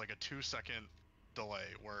 It's like a 2-second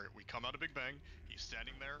delay where we come out of Big Bang, he's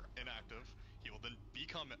standing there inactive, he will then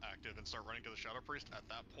become active and start running to the Shadow Priest. At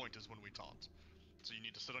that point is when we taunt. So you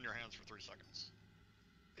need to sit on your hands for 3 seconds.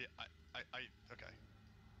 Yeah, okay.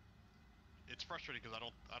 It's frustrating because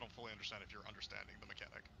I don't fully understand if you're understanding the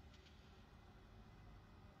mechanic.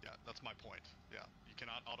 Yeah, that's my point. Yeah, you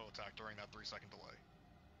cannot auto-attack during that 3-second delay.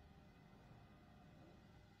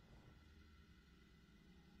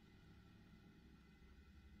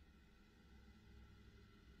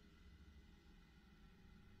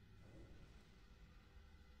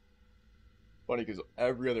 funny because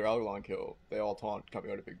every other Algalon kill, they all taunt coming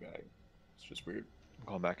out of Big Bang. It's just weird. I'm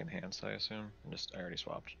going back enhanced, I assume. I already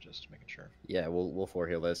swapped, just making sure. Yeah, we'll 4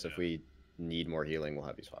 heal this. If we need more healing, we'll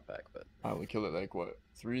have you swap back. But I only kill it like what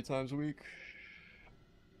 3 times a week.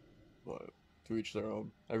 But to each their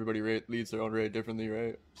own. Everybody leads their own raid differently,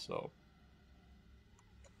 right? So.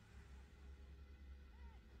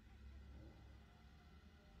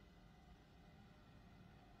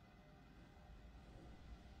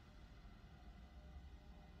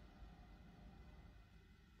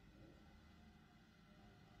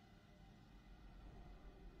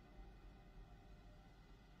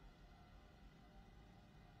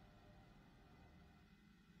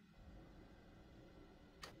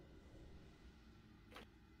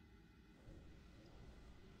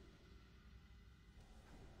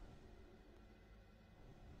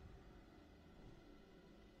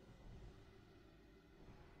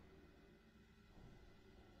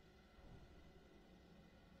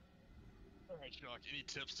 Alright, Jock, any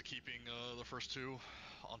tips to keeping the first 2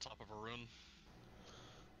 on top of a rune?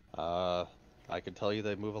 I can tell you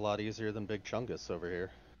they move a lot easier than Big Chungus over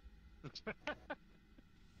here. Okay,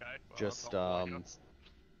 well, Just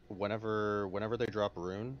whenever they drop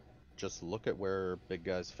rune, just look at where Big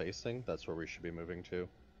Guy's facing. That's where we should be moving to.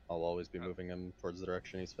 I'll always be moving him towards the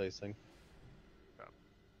direction he's facing.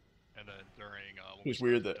 And then during It's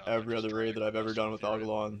weird that every other raid that I've ever done with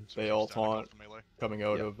Algalon, they all taunt coming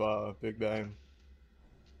out of Big Bang.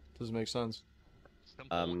 Doesn't make sense.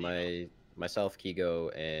 Myself, Kigo,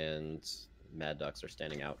 and Mad Ducks are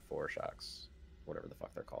standing out for shocks, whatever the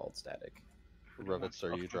fuck they're called, static. Revitz,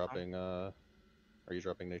 are you dropping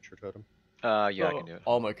Nature Totem? Yeah, I can do it.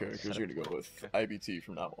 All my characters are gonna go with IBT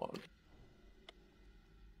from now on.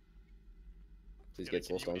 Please get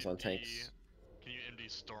soul stones on tanks. Can you MD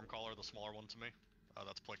Stormcaller, the smaller one, to me?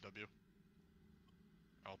 That's Plague W.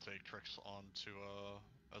 I'll take tricks on to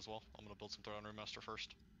as well. I'm gonna build some Throne Remaster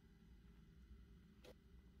first.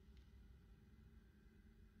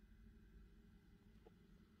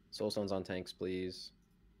 Soul stones on tanks, please.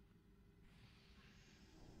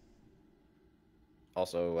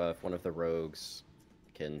 Also, if one of the rogues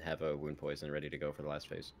can have a wound poison ready to go for the last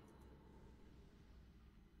phase.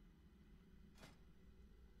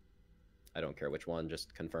 I don't care which one,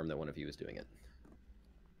 just confirm that one of you is doing it.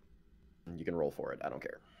 You can roll for it, I don't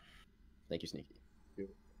care. Thank you, Sneaky.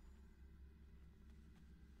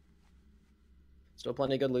 Still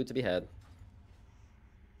plenty of good loot to be had.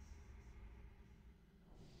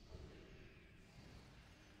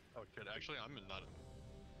 Oh, good. Actually, I'm in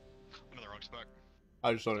the wrong spec.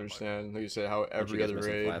 I just don't understand. Like you say, how every other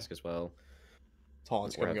raid Flask as well.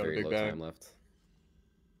 Taunts coming out of Big Bang. Left.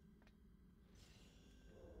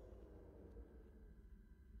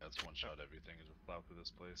 That's one shot everything and just plow through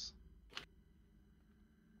this place.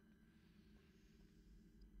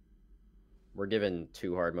 We're given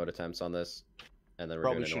 2 hard mode attempts on this, and then we're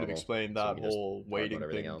Probably doing should have explained that whole waiting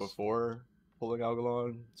thing before pulling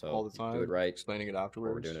Algalon all the time. Do it right. Explaining it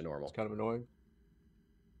afterwards. Or we're doing it normal. It's kind of annoying.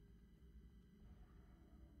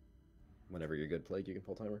 Whenever you're good, Plague, you can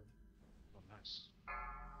pull timer. Oh, nice.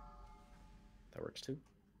 That works too.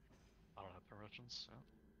 I don't have permissions. Yeah.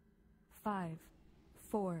 5,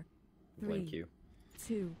 4, Blame 3, Q.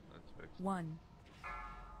 2, 1.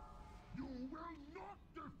 You will not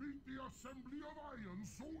defeat the Assembly of Iron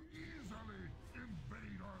so easily,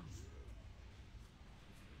 invaders!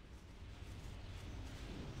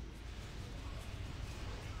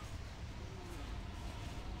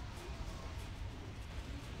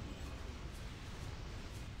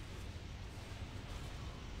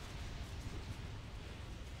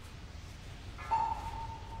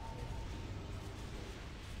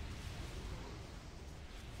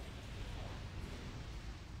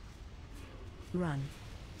 Run.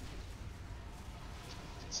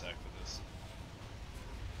 Sack for this.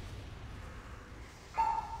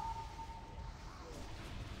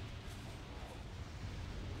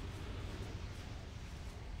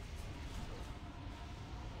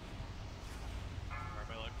 Alright,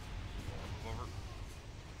 melee. Move over.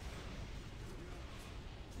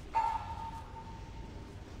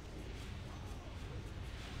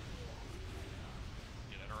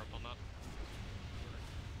 Get interrupt on that.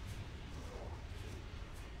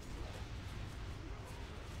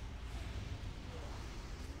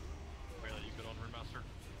 Melee, you good on Remaster?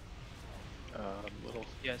 Little.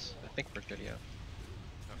 Yes, I think we're good, yeah.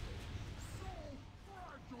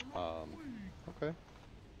 Okay.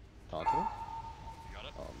 Taunting? You got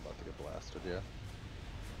it? Oh, I'm about to get blasted, yeah.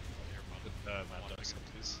 Mad Ducks,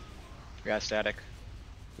 please. We got static.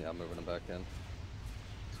 Yeah, I'm moving him back in.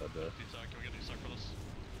 So Can we get D-Sec for this?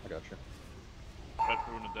 I got you. Red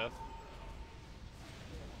Rune of Death.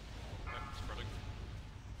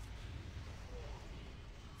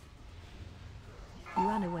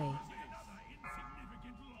 Run away.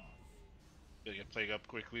 Gonna get plague up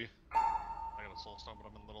quickly. I got a soul stone, but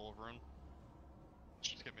I'm in the middle of a rune.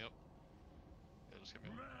 Just get me up. Yeah, just get me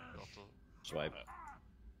up. You'll have to Swipe.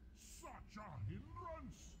 Such a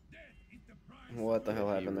hindrance. What the hell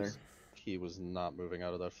happened there? He was not moving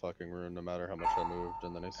out of that fucking rune no matter how much I moved,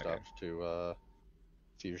 and then he stopped to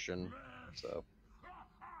fusion, so...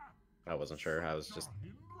 I wasn't sure, I was just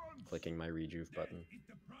clicking my rejuve button.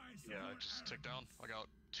 Yeah, I just tick down. I got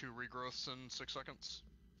 2 regrowths in 6 seconds.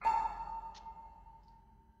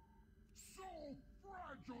 So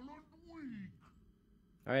fragile and weak.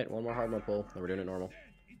 Alright, one more hard mode pull, then we're doing it normal.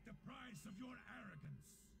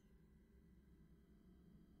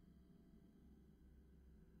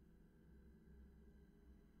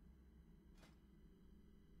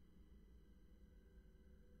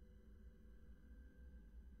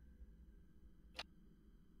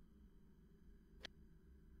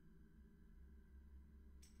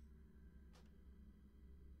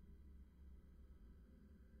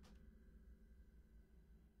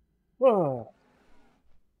 Oh.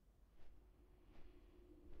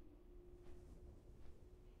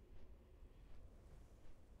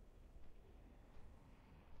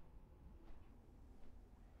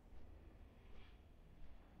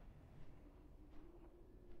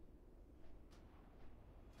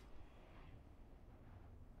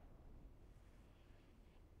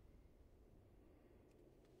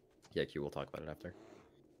 Yeah, Q, we'll talk about it after.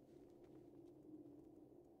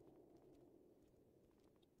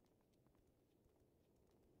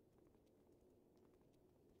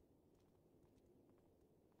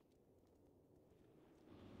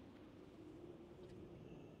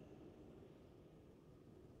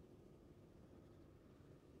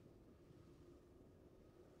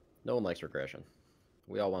 No one likes regression.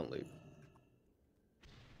 We all want loot.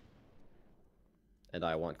 And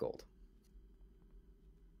I want gold.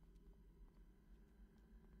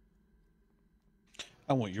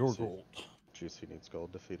 I want your gold. Juicy needs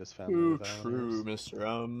gold to feed his family. Ooh, true,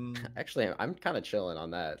 Mr. Actually, I'm kind of chilling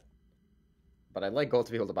on that. But I'd like gold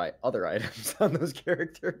to be able to buy other items on those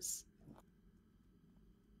characters.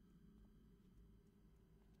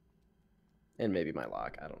 And maybe my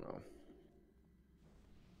lock, I don't know.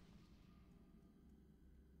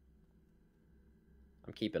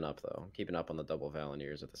 I'm keeping up, though. I'm keeping up on the double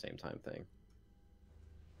Valeniers at the same time thing.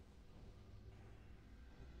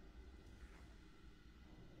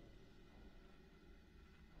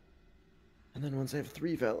 And then once I have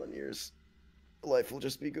 3 Valeniers, life will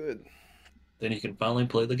just be good. Then you can finally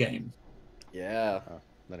play the game. Yeah.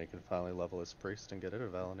 Then he can finally level his priest and get it a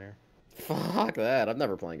Valenier. Fuck that. I'm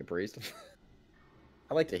never playing a priest.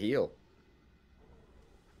 I like to heal.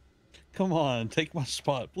 Come on, take my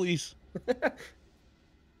spot, please.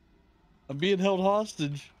 I'm being held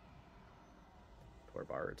hostage. Poor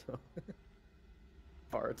Baruto.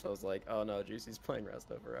 Baruto's like, oh no, Juicy's playing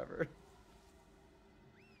Resto forever.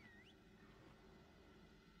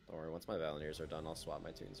 Don't worry, once my Valeniers are done, I'll swap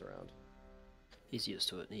my tunes around. He's used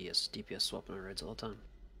to it. He has DPS swapping raids all the time.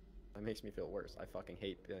 That makes me feel worse. I fucking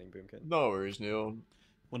hate playing Boomkin. No worries, Neil.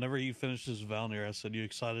 Whenever he finished his Valenier, I said, you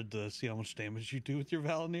excited to see how much damage you do with your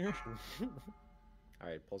Valenier?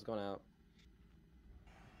 Alright, pull's going out.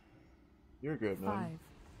 You're good, man.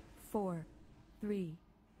 5, 4, 3,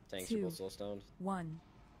 Tanks 2, are both soul-stoned. 1.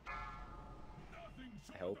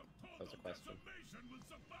 I hope. That was a question.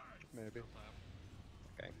 Maybe.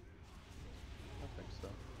 Okay. I think so.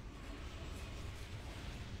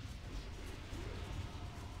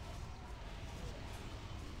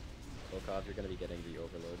 Volkov, you're gonna be getting the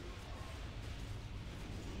overload.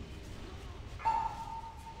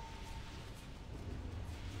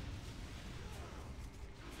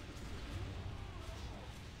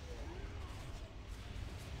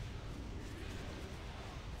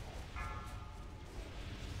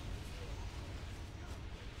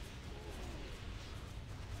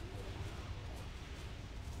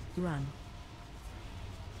 Run.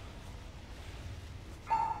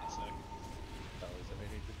 Is it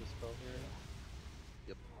maybe to dispel here?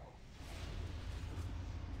 Yep.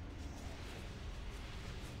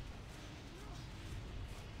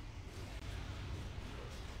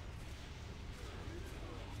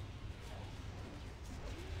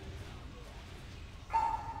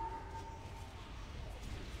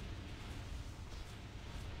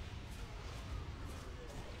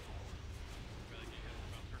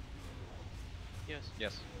 Yes.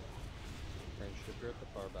 Yes. Range, if you're at the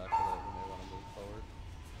far back of it, you may want to move forward.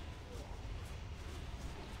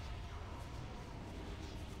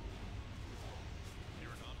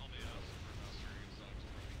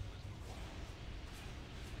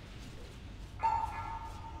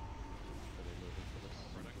 Are they moving for this?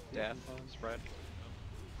 Death spread.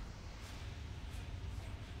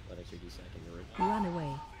 Athletics or desacking the room. Run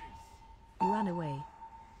away. Run away.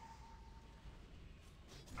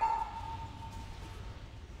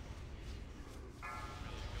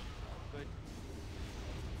 Good.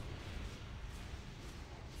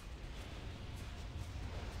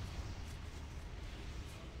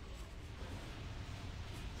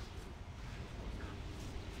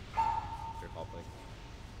 Your call play.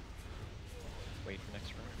 Wait for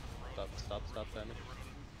next round. Stop damage.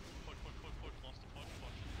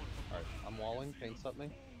 Alright, I'm walling, paints up me.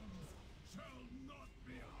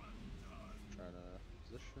 Trying to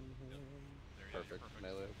position him. Perfect.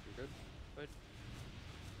 Melee, you're good? Good.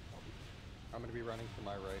 I'm gonna be running to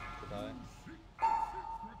my right to die.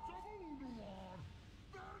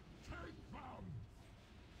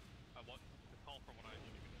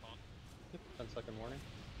 Yep, 10-second warning.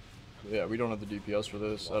 Yeah, we don't have the DPS for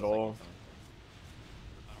this at all.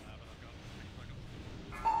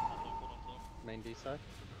 Main DSAC.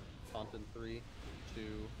 Taunt in 3, 2,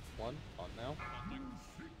 1. Taunt now. I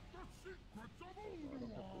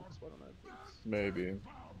don't have boots. Why don't I have boots? Maybe.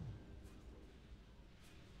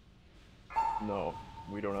 No,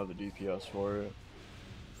 we don't have the DPS for it.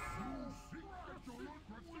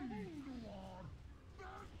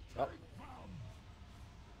 Oh.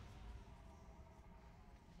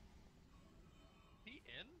 He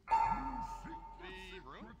in? The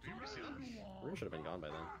room? Did you see that? Rune should have been gone by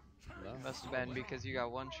then. No. Must have been because you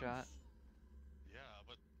got one shot. Yeah,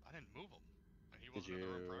 but I didn't move him. And he Did wasn't in the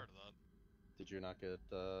room you- prior to that. Did you not get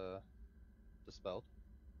dispelled?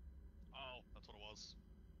 Oh, that's what it was.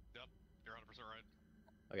 Yep, you're 100% right.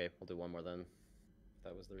 Okay, we'll do one more then. If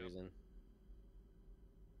that was the reason.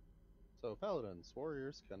 So paladins,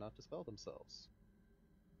 warriors cannot dispel themselves.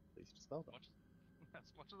 Please dispel them.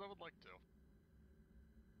 As much as I would like to.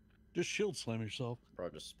 Just shield slam yourself. Bro,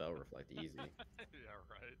 just spell reflect easy. Yeah,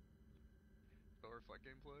 right. Spell reflect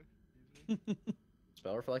gameplay. Easy.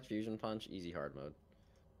 Spell reflect, fusion punch, easy hard mode.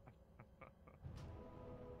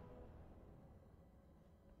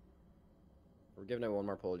 We're giving it one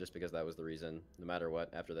more pull just because that was the reason. No matter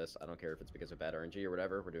what, after this, I don't care if it's because of bad RNG or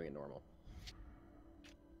whatever, we're doing it normal.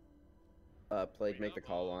 Plague, make the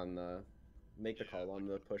call on the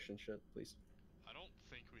push and shit, please. I don't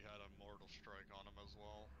think we had a mortal strike on him as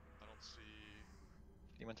well. I don't see.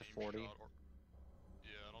 He went to aim 40. shot or...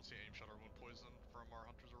 Yeah, I don't see aim shot or wound poison from our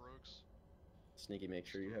hunters or rogues. Sneaky, make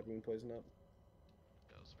sure you have wound poison up.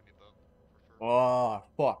 Yes, we need that for sure. Oh,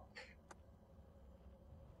 fuck.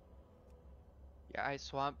 Yeah, I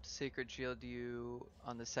swapped Sacred Shield you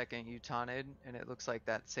on the second you taunted, and it looks like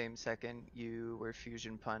that same second you were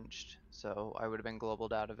fusion punched, so I would have been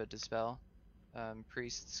globaled out of a dispel.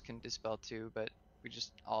 Priests can dispel too, but we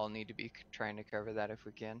just all need to be trying to cover that if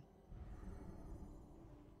we can.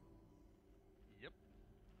 Yep.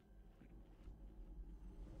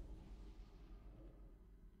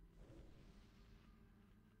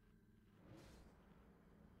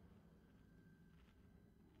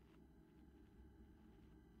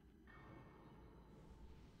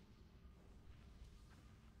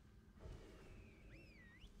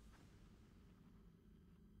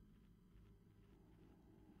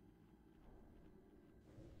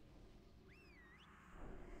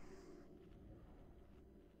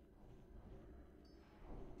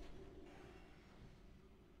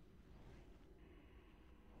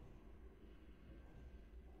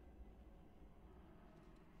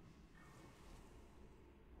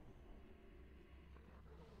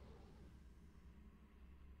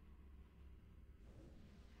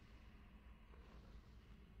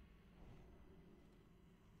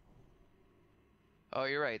 Oh,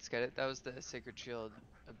 you're right, Sked. That was the Sacred Shield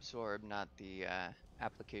absorb, not the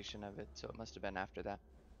application of it, so it must have been after that.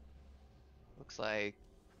 Looks like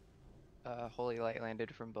Holy Light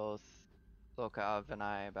landed from both Lokov and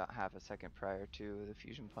I about half a second prior to the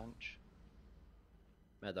fusion punch.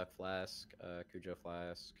 Mad Duck Flask, Cujo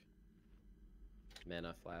Flask,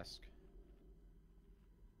 Mana Flask.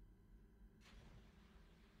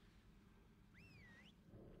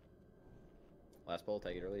 Last pull,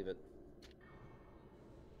 take it or leave it.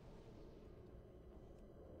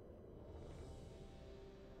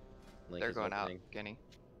 Link They're is going opening. out, Guinea.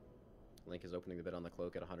 Link is opening the bid on the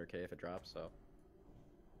cloak at 100k if it drops, so.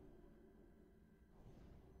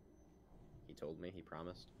 He told me, he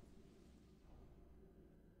promised.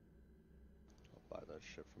 I'll buy that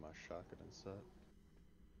shit for my shotgun set.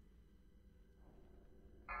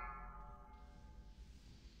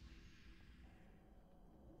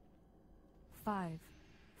 Five,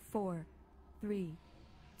 4, 3,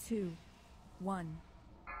 2, 1.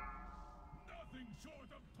 Nothing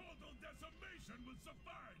short of total Total decimation will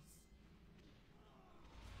suffice.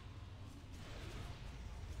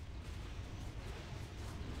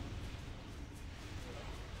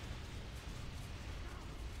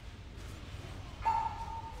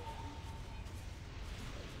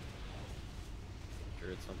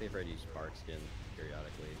 Druids, don't be afraid to use Bark Skin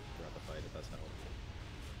periodically throughout the fight, it does help.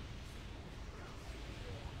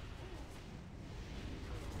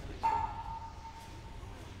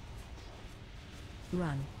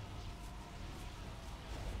 Run.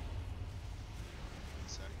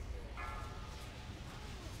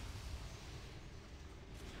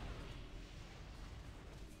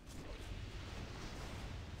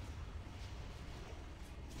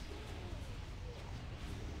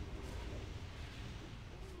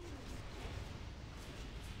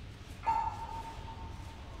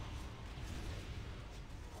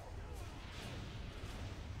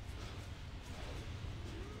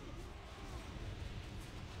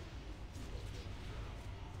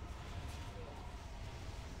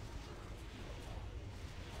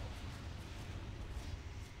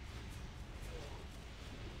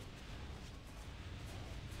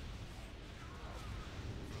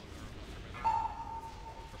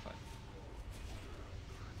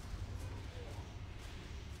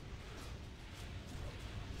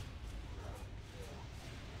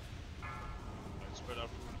 Spread out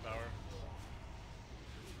from the power.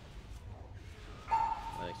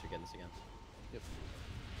 Thanks for getting this again. Yep.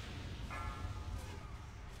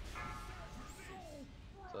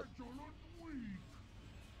 What's up?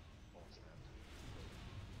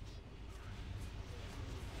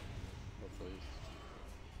 Oh, please.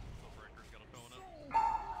 Breaker's got a bonus.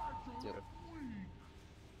 Yep. Okay,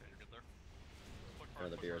 you're good there. Throw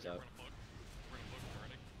the beers out. We're gonna push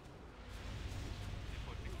already. Keep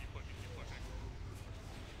pushing, keep pushing, keep pushing.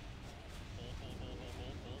 Hold.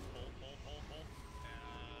 And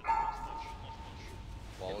let's push.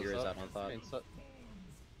 Wall Beer is is up. out on thought. Paint's up.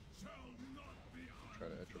 Try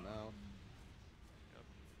to etch him out. Yep.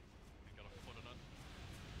 You got a foot in it.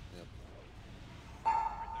 Yep.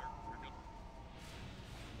 Right there. You're good.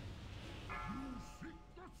 You seek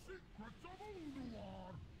the secrets of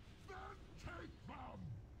Ulduar, then take them.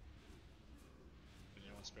 And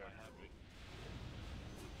you want spare happy.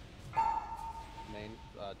 Main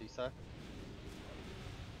DSAC.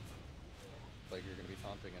 Like you're gonna be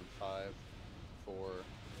taunting in 5, 4,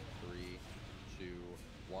 3, 2,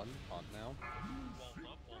 1. Taunt now. Walls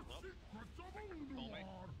up. Secrets of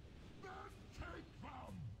Ulduar, then take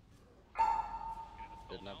them. I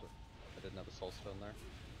didn't have a soul stone there.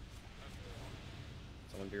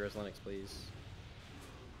 Someone Beerus Linux, please.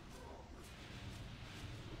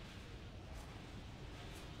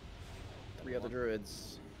 Three other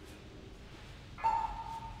druids.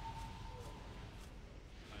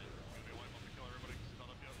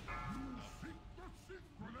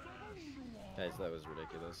 Guys, that was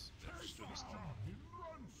ridiculous.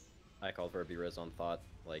 I called for a B-Res on thought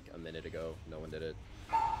like a minute ago. No one did it.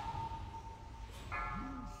 You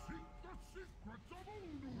seek the secrets of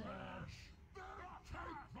Ulduar, then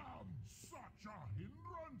take them. Such a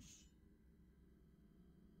hindrance.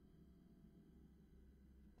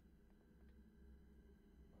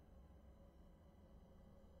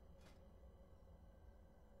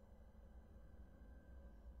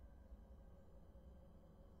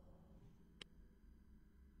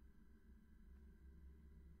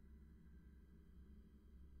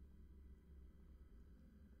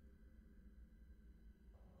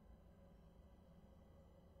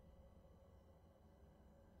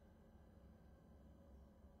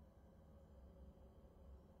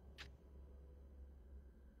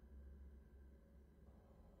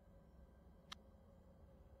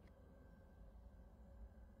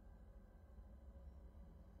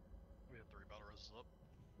 We had 3 battle reses up.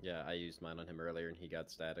 Yeah, I used mine on him earlier and he got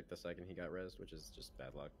static the second he got rezzed, which is just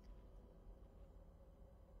bad luck.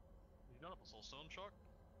 You not have a soul stone, Chuck?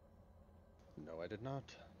 No, I did not.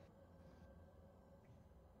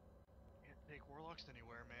 Can't take warlocks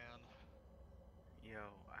anywhere, man. Yo,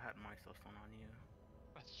 I had my stone on you.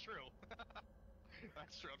 That's true.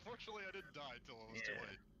 That's true. Unfortunately, I didn't die until it was too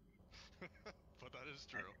late. But that is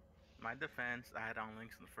true. My defense, I had on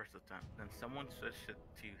links in the first attempt. Then someone switched it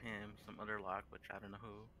to him, some other lock, which I don't know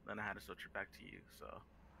who. Then I had to switch it back to you, so.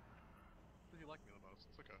 You like me the most.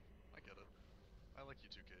 It's okay. I get it. I like you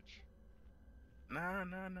too, Cage. Nah,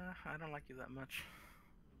 I don't like you that much.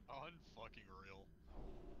 Unfucking real.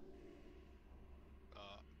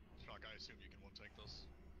 Shock, I assume you can one tank this.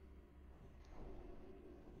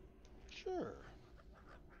 Sure.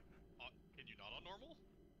 Can you not on normal?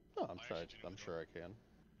 No, I'm sure I can.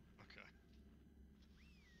 Okay.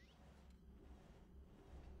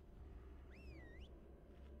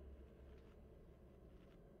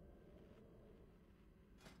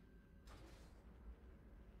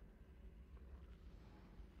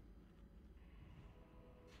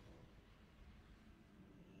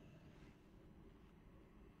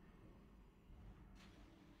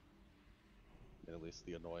 at least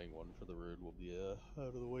the annoying one for the Rude will be out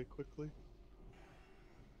of the way quickly.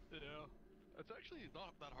 Yeah. It's actually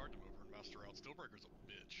not that hard to move Rune Master out. Steelbreaker's a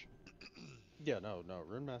bitch. Yeah, no,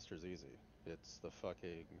 Rune Master's easy. It's the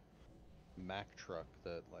fucking Mack truck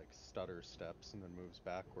that like stutter steps and then moves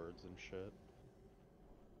backwards and shit.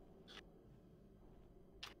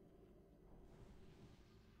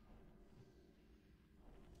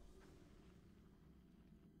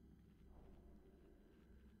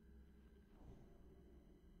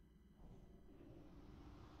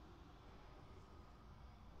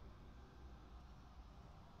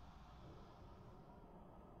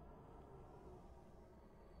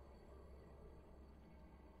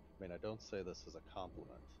 I mean, I don't say this as a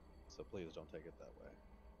compliment, so please don't take it that way.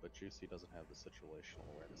 But Juicy doesn't have the situational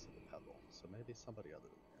awareness of the Pebble, so maybe somebody other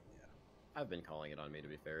than him, yeah. I've been calling it on me, to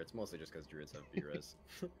be fair. It's mostly just because druids have B-res.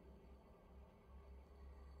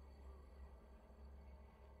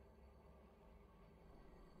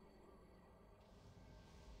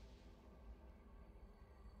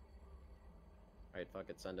 Alright, fuck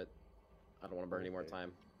it, send it. I don't want to burn any more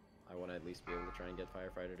time. I want to at least be able to try and get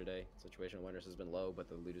Firefighter today. Situational awareness has been low, but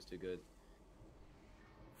the loot is too good.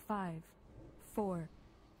 5, 4,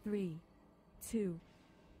 3, 2,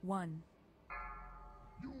 1.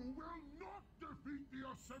 You will not defeat the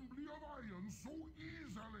Assembly of Iron so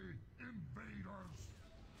easily, invaders!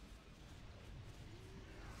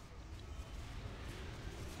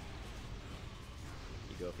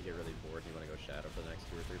 You go if you get really bored and you want to go Shadow for the next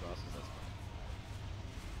 2 or 3 bosses, that's fine.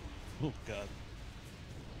 Oh god.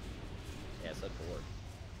 Yeah, I said bored.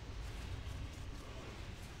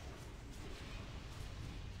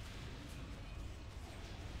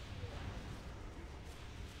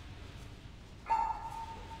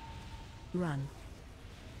 Run.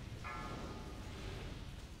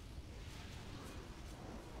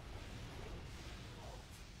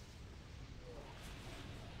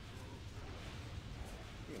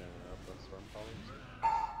 You can interrupt when Storm Calling. Get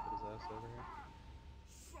his ass over here.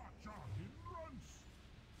 Such a hindrance!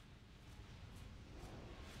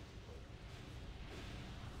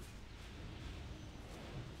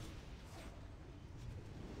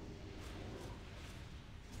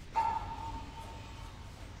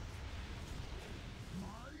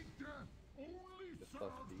 My death only The serves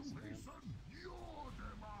fuck to beast, man. hasten your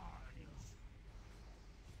demise!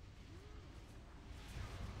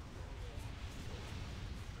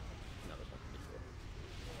 No, there's nothing before.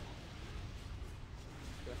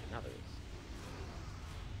 Now there is.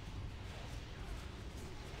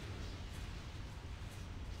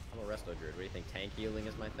 I'm a resto druid. What do you think? Tank healing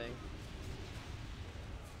is my thing?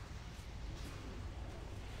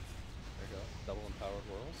 There you go. Double empowered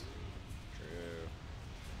whirls. True.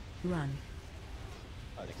 Run.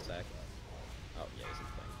 I think sack. Oh, yeah, he's in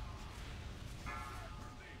the thing.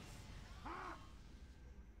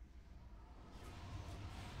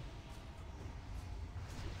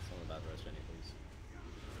 Someone about the rest, Jenny, please.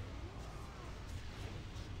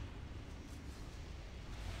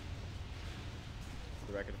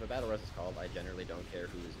 For the record, if a battle rush is called, I generally don't care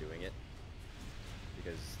who is doing it,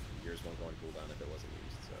 because yours won't go on cooldown if it wasn't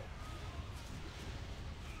used, so.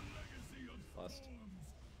 Lust.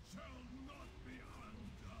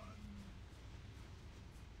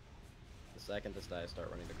 The second this dies, start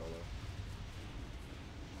running the Colo.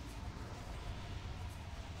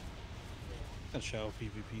 Got Shadow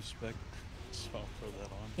PvP spec, so I'll throw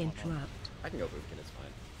that on. Interrupt. I can go Bootkin, it's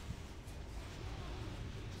fine.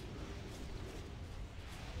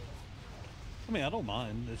 I mean, I don't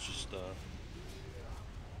mind. It's just,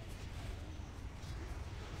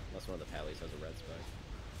 Unless one of the Pallies has a red spec.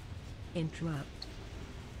 Interrupt.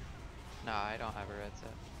 No, I don't have a red set.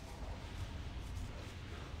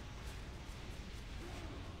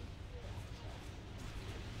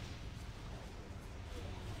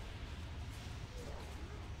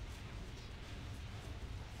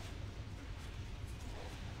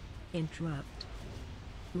 Interrupt.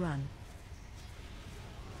 Run.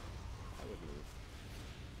 I would move.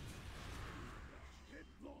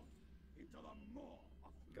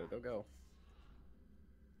 Go, go, go.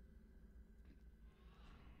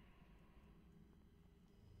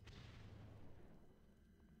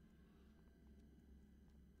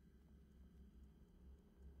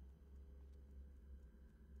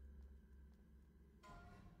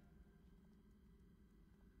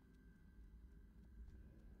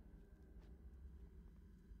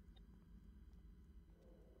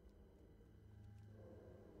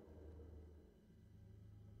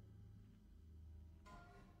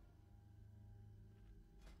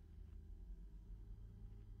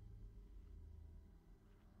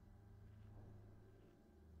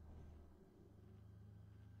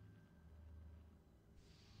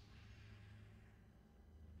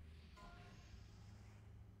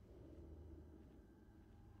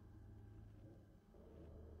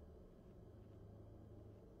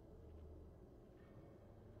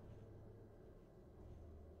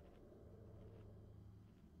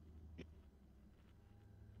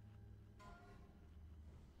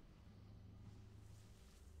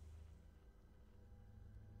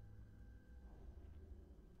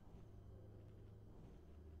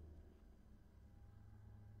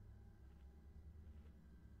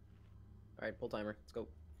 Alright, pull timer. Let's go.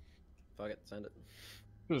 Fuck it, send it.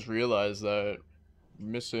 Just realized that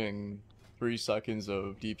missing 3 seconds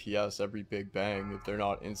of DPS every big bang if they're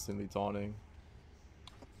not instantly taunting.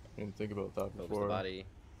 I didn't think about that Focus before. the body,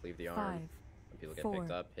 leave the arm. 5, When people get 4,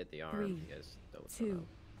 picked up, hit the arm. 3, You guys know what's going 2, on.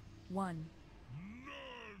 1.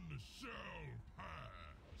 None shall pass.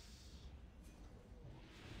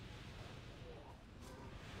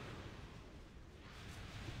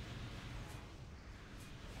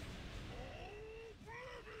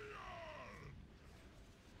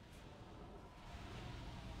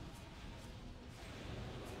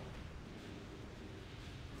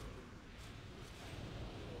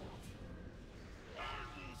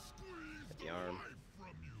 Hit the arm.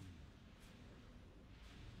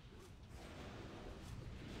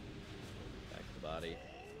 Back to the body.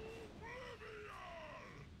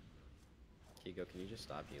 Kigo, can you just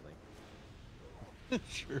stop healing?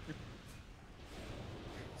 Sure.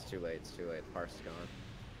 It's too late, it's too late. The parse is gone.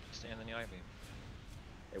 Stand in the ivy.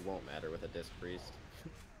 It won't matter with a disc priest.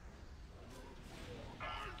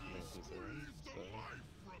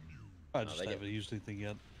 I No, just they haven't used anything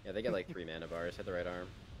yet. Yeah, they get like 3 mana bars. Hit the right arm.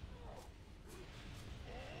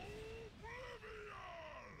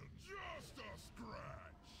 Just a scratch.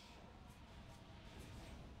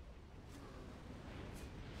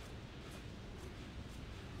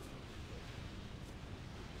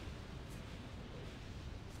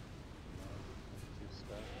 Two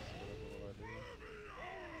stacks. Whatever will I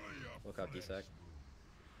do? Look up D-Sec.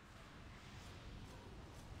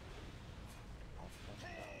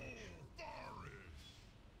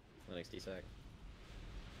 Linux D-Sec.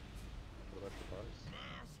 What about your bars?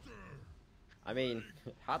 I mean,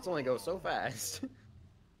 hots only go so fast.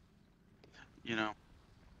 You know,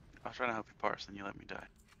 I was trying to help you parse and you let me die.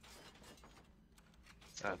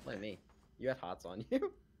 Don't blame me. You had hots on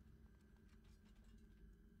you.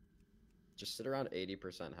 Just sit around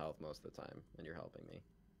 80% health most of the time, and you're helping me.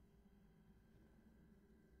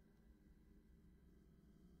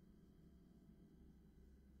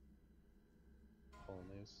 Pulling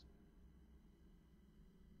these.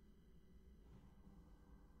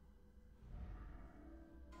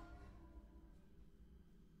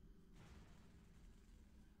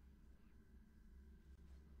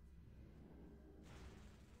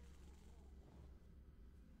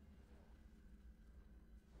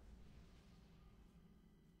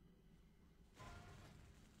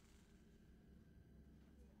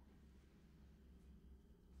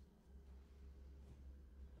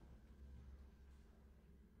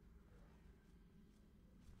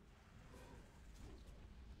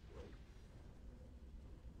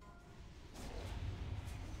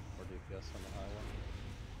 Or DPS on the high one.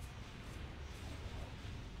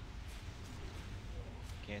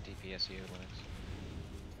 Can't DPS you, Linux.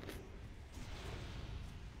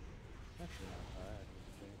 Actually not high, I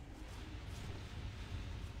don't think.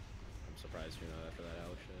 I'm surprised you're not after that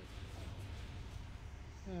Alex shit.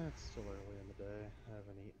 Yeah, it's still early in the day. I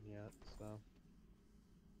haven't eaten yet, so.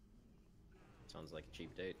 Sounds like a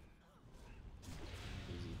cheap date.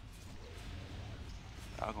 Easy.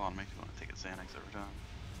 Algalon makes me want to take a Xanax every time.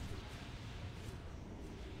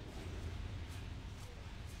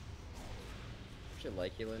 Actually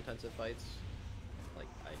like heal intensive fights. Like,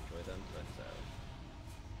 I enjoy them, but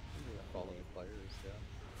Following players, yeah.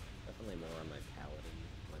 definitely more on my paladin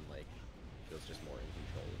when like feels just more in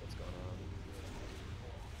control of what's going on.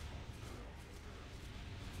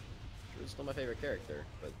 Drew's still my favorite character,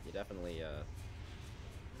 but you definitely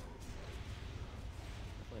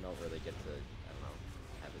definitely don't really get to, I don't know,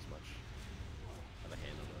 have as much of a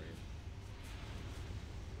hand on the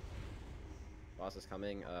boss is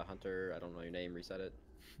coming. Hunter, I don't know your name, reset it.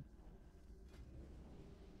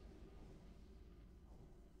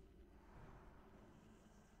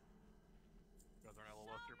 Brother, I will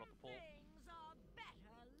look here about the pull.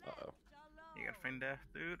 Uh-oh. You got feign death,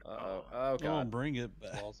 dude? Uh-oh. Oh, God. Oh, bring it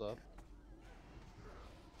back. Walls up.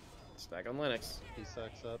 Stack on Linux.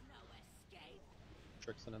 D-Sac's up.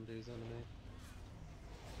 Tricks and MDs into me.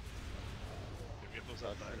 Get those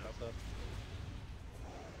out Dodge back up. Trinkets up.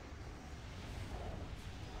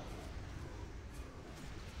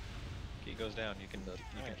 Key goes down. You can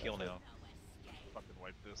heal now. Fucking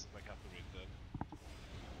wipe this. Like half the way dead.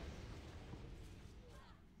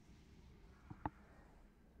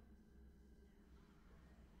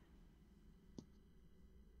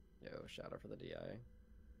 Yo, shout out for the DI.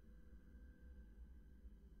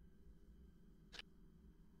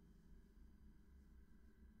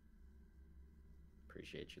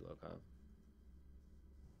 Appreciate you, Lokov.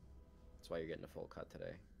 That's why you're getting a full cut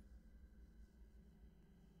today.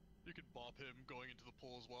 You can bop him going into the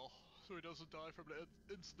pool as well, so he doesn't die from an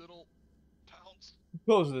incidental. pounds.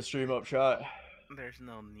 Closing the stream up, chat. There's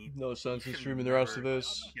no need. No sense in should streaming the rest of never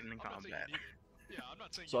this. get in combat. Yeah, I'm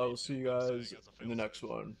not saying So I will see you guys in the next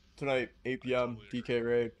one. Tonight, 8 p.m., DK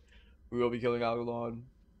raid. We will be killing Algalon.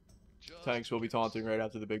 Tanks will be taunting right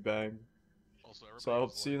after the Big Bang. So I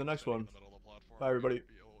hope to see you in the next one. Bye, everybody.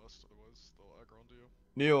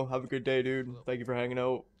 Neil, have a good day, dude. Thank you for hanging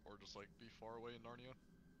out. Or just like be far away in Narnia.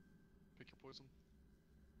 Pick your poison.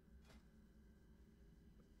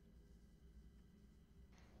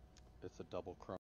 It's a double chrome.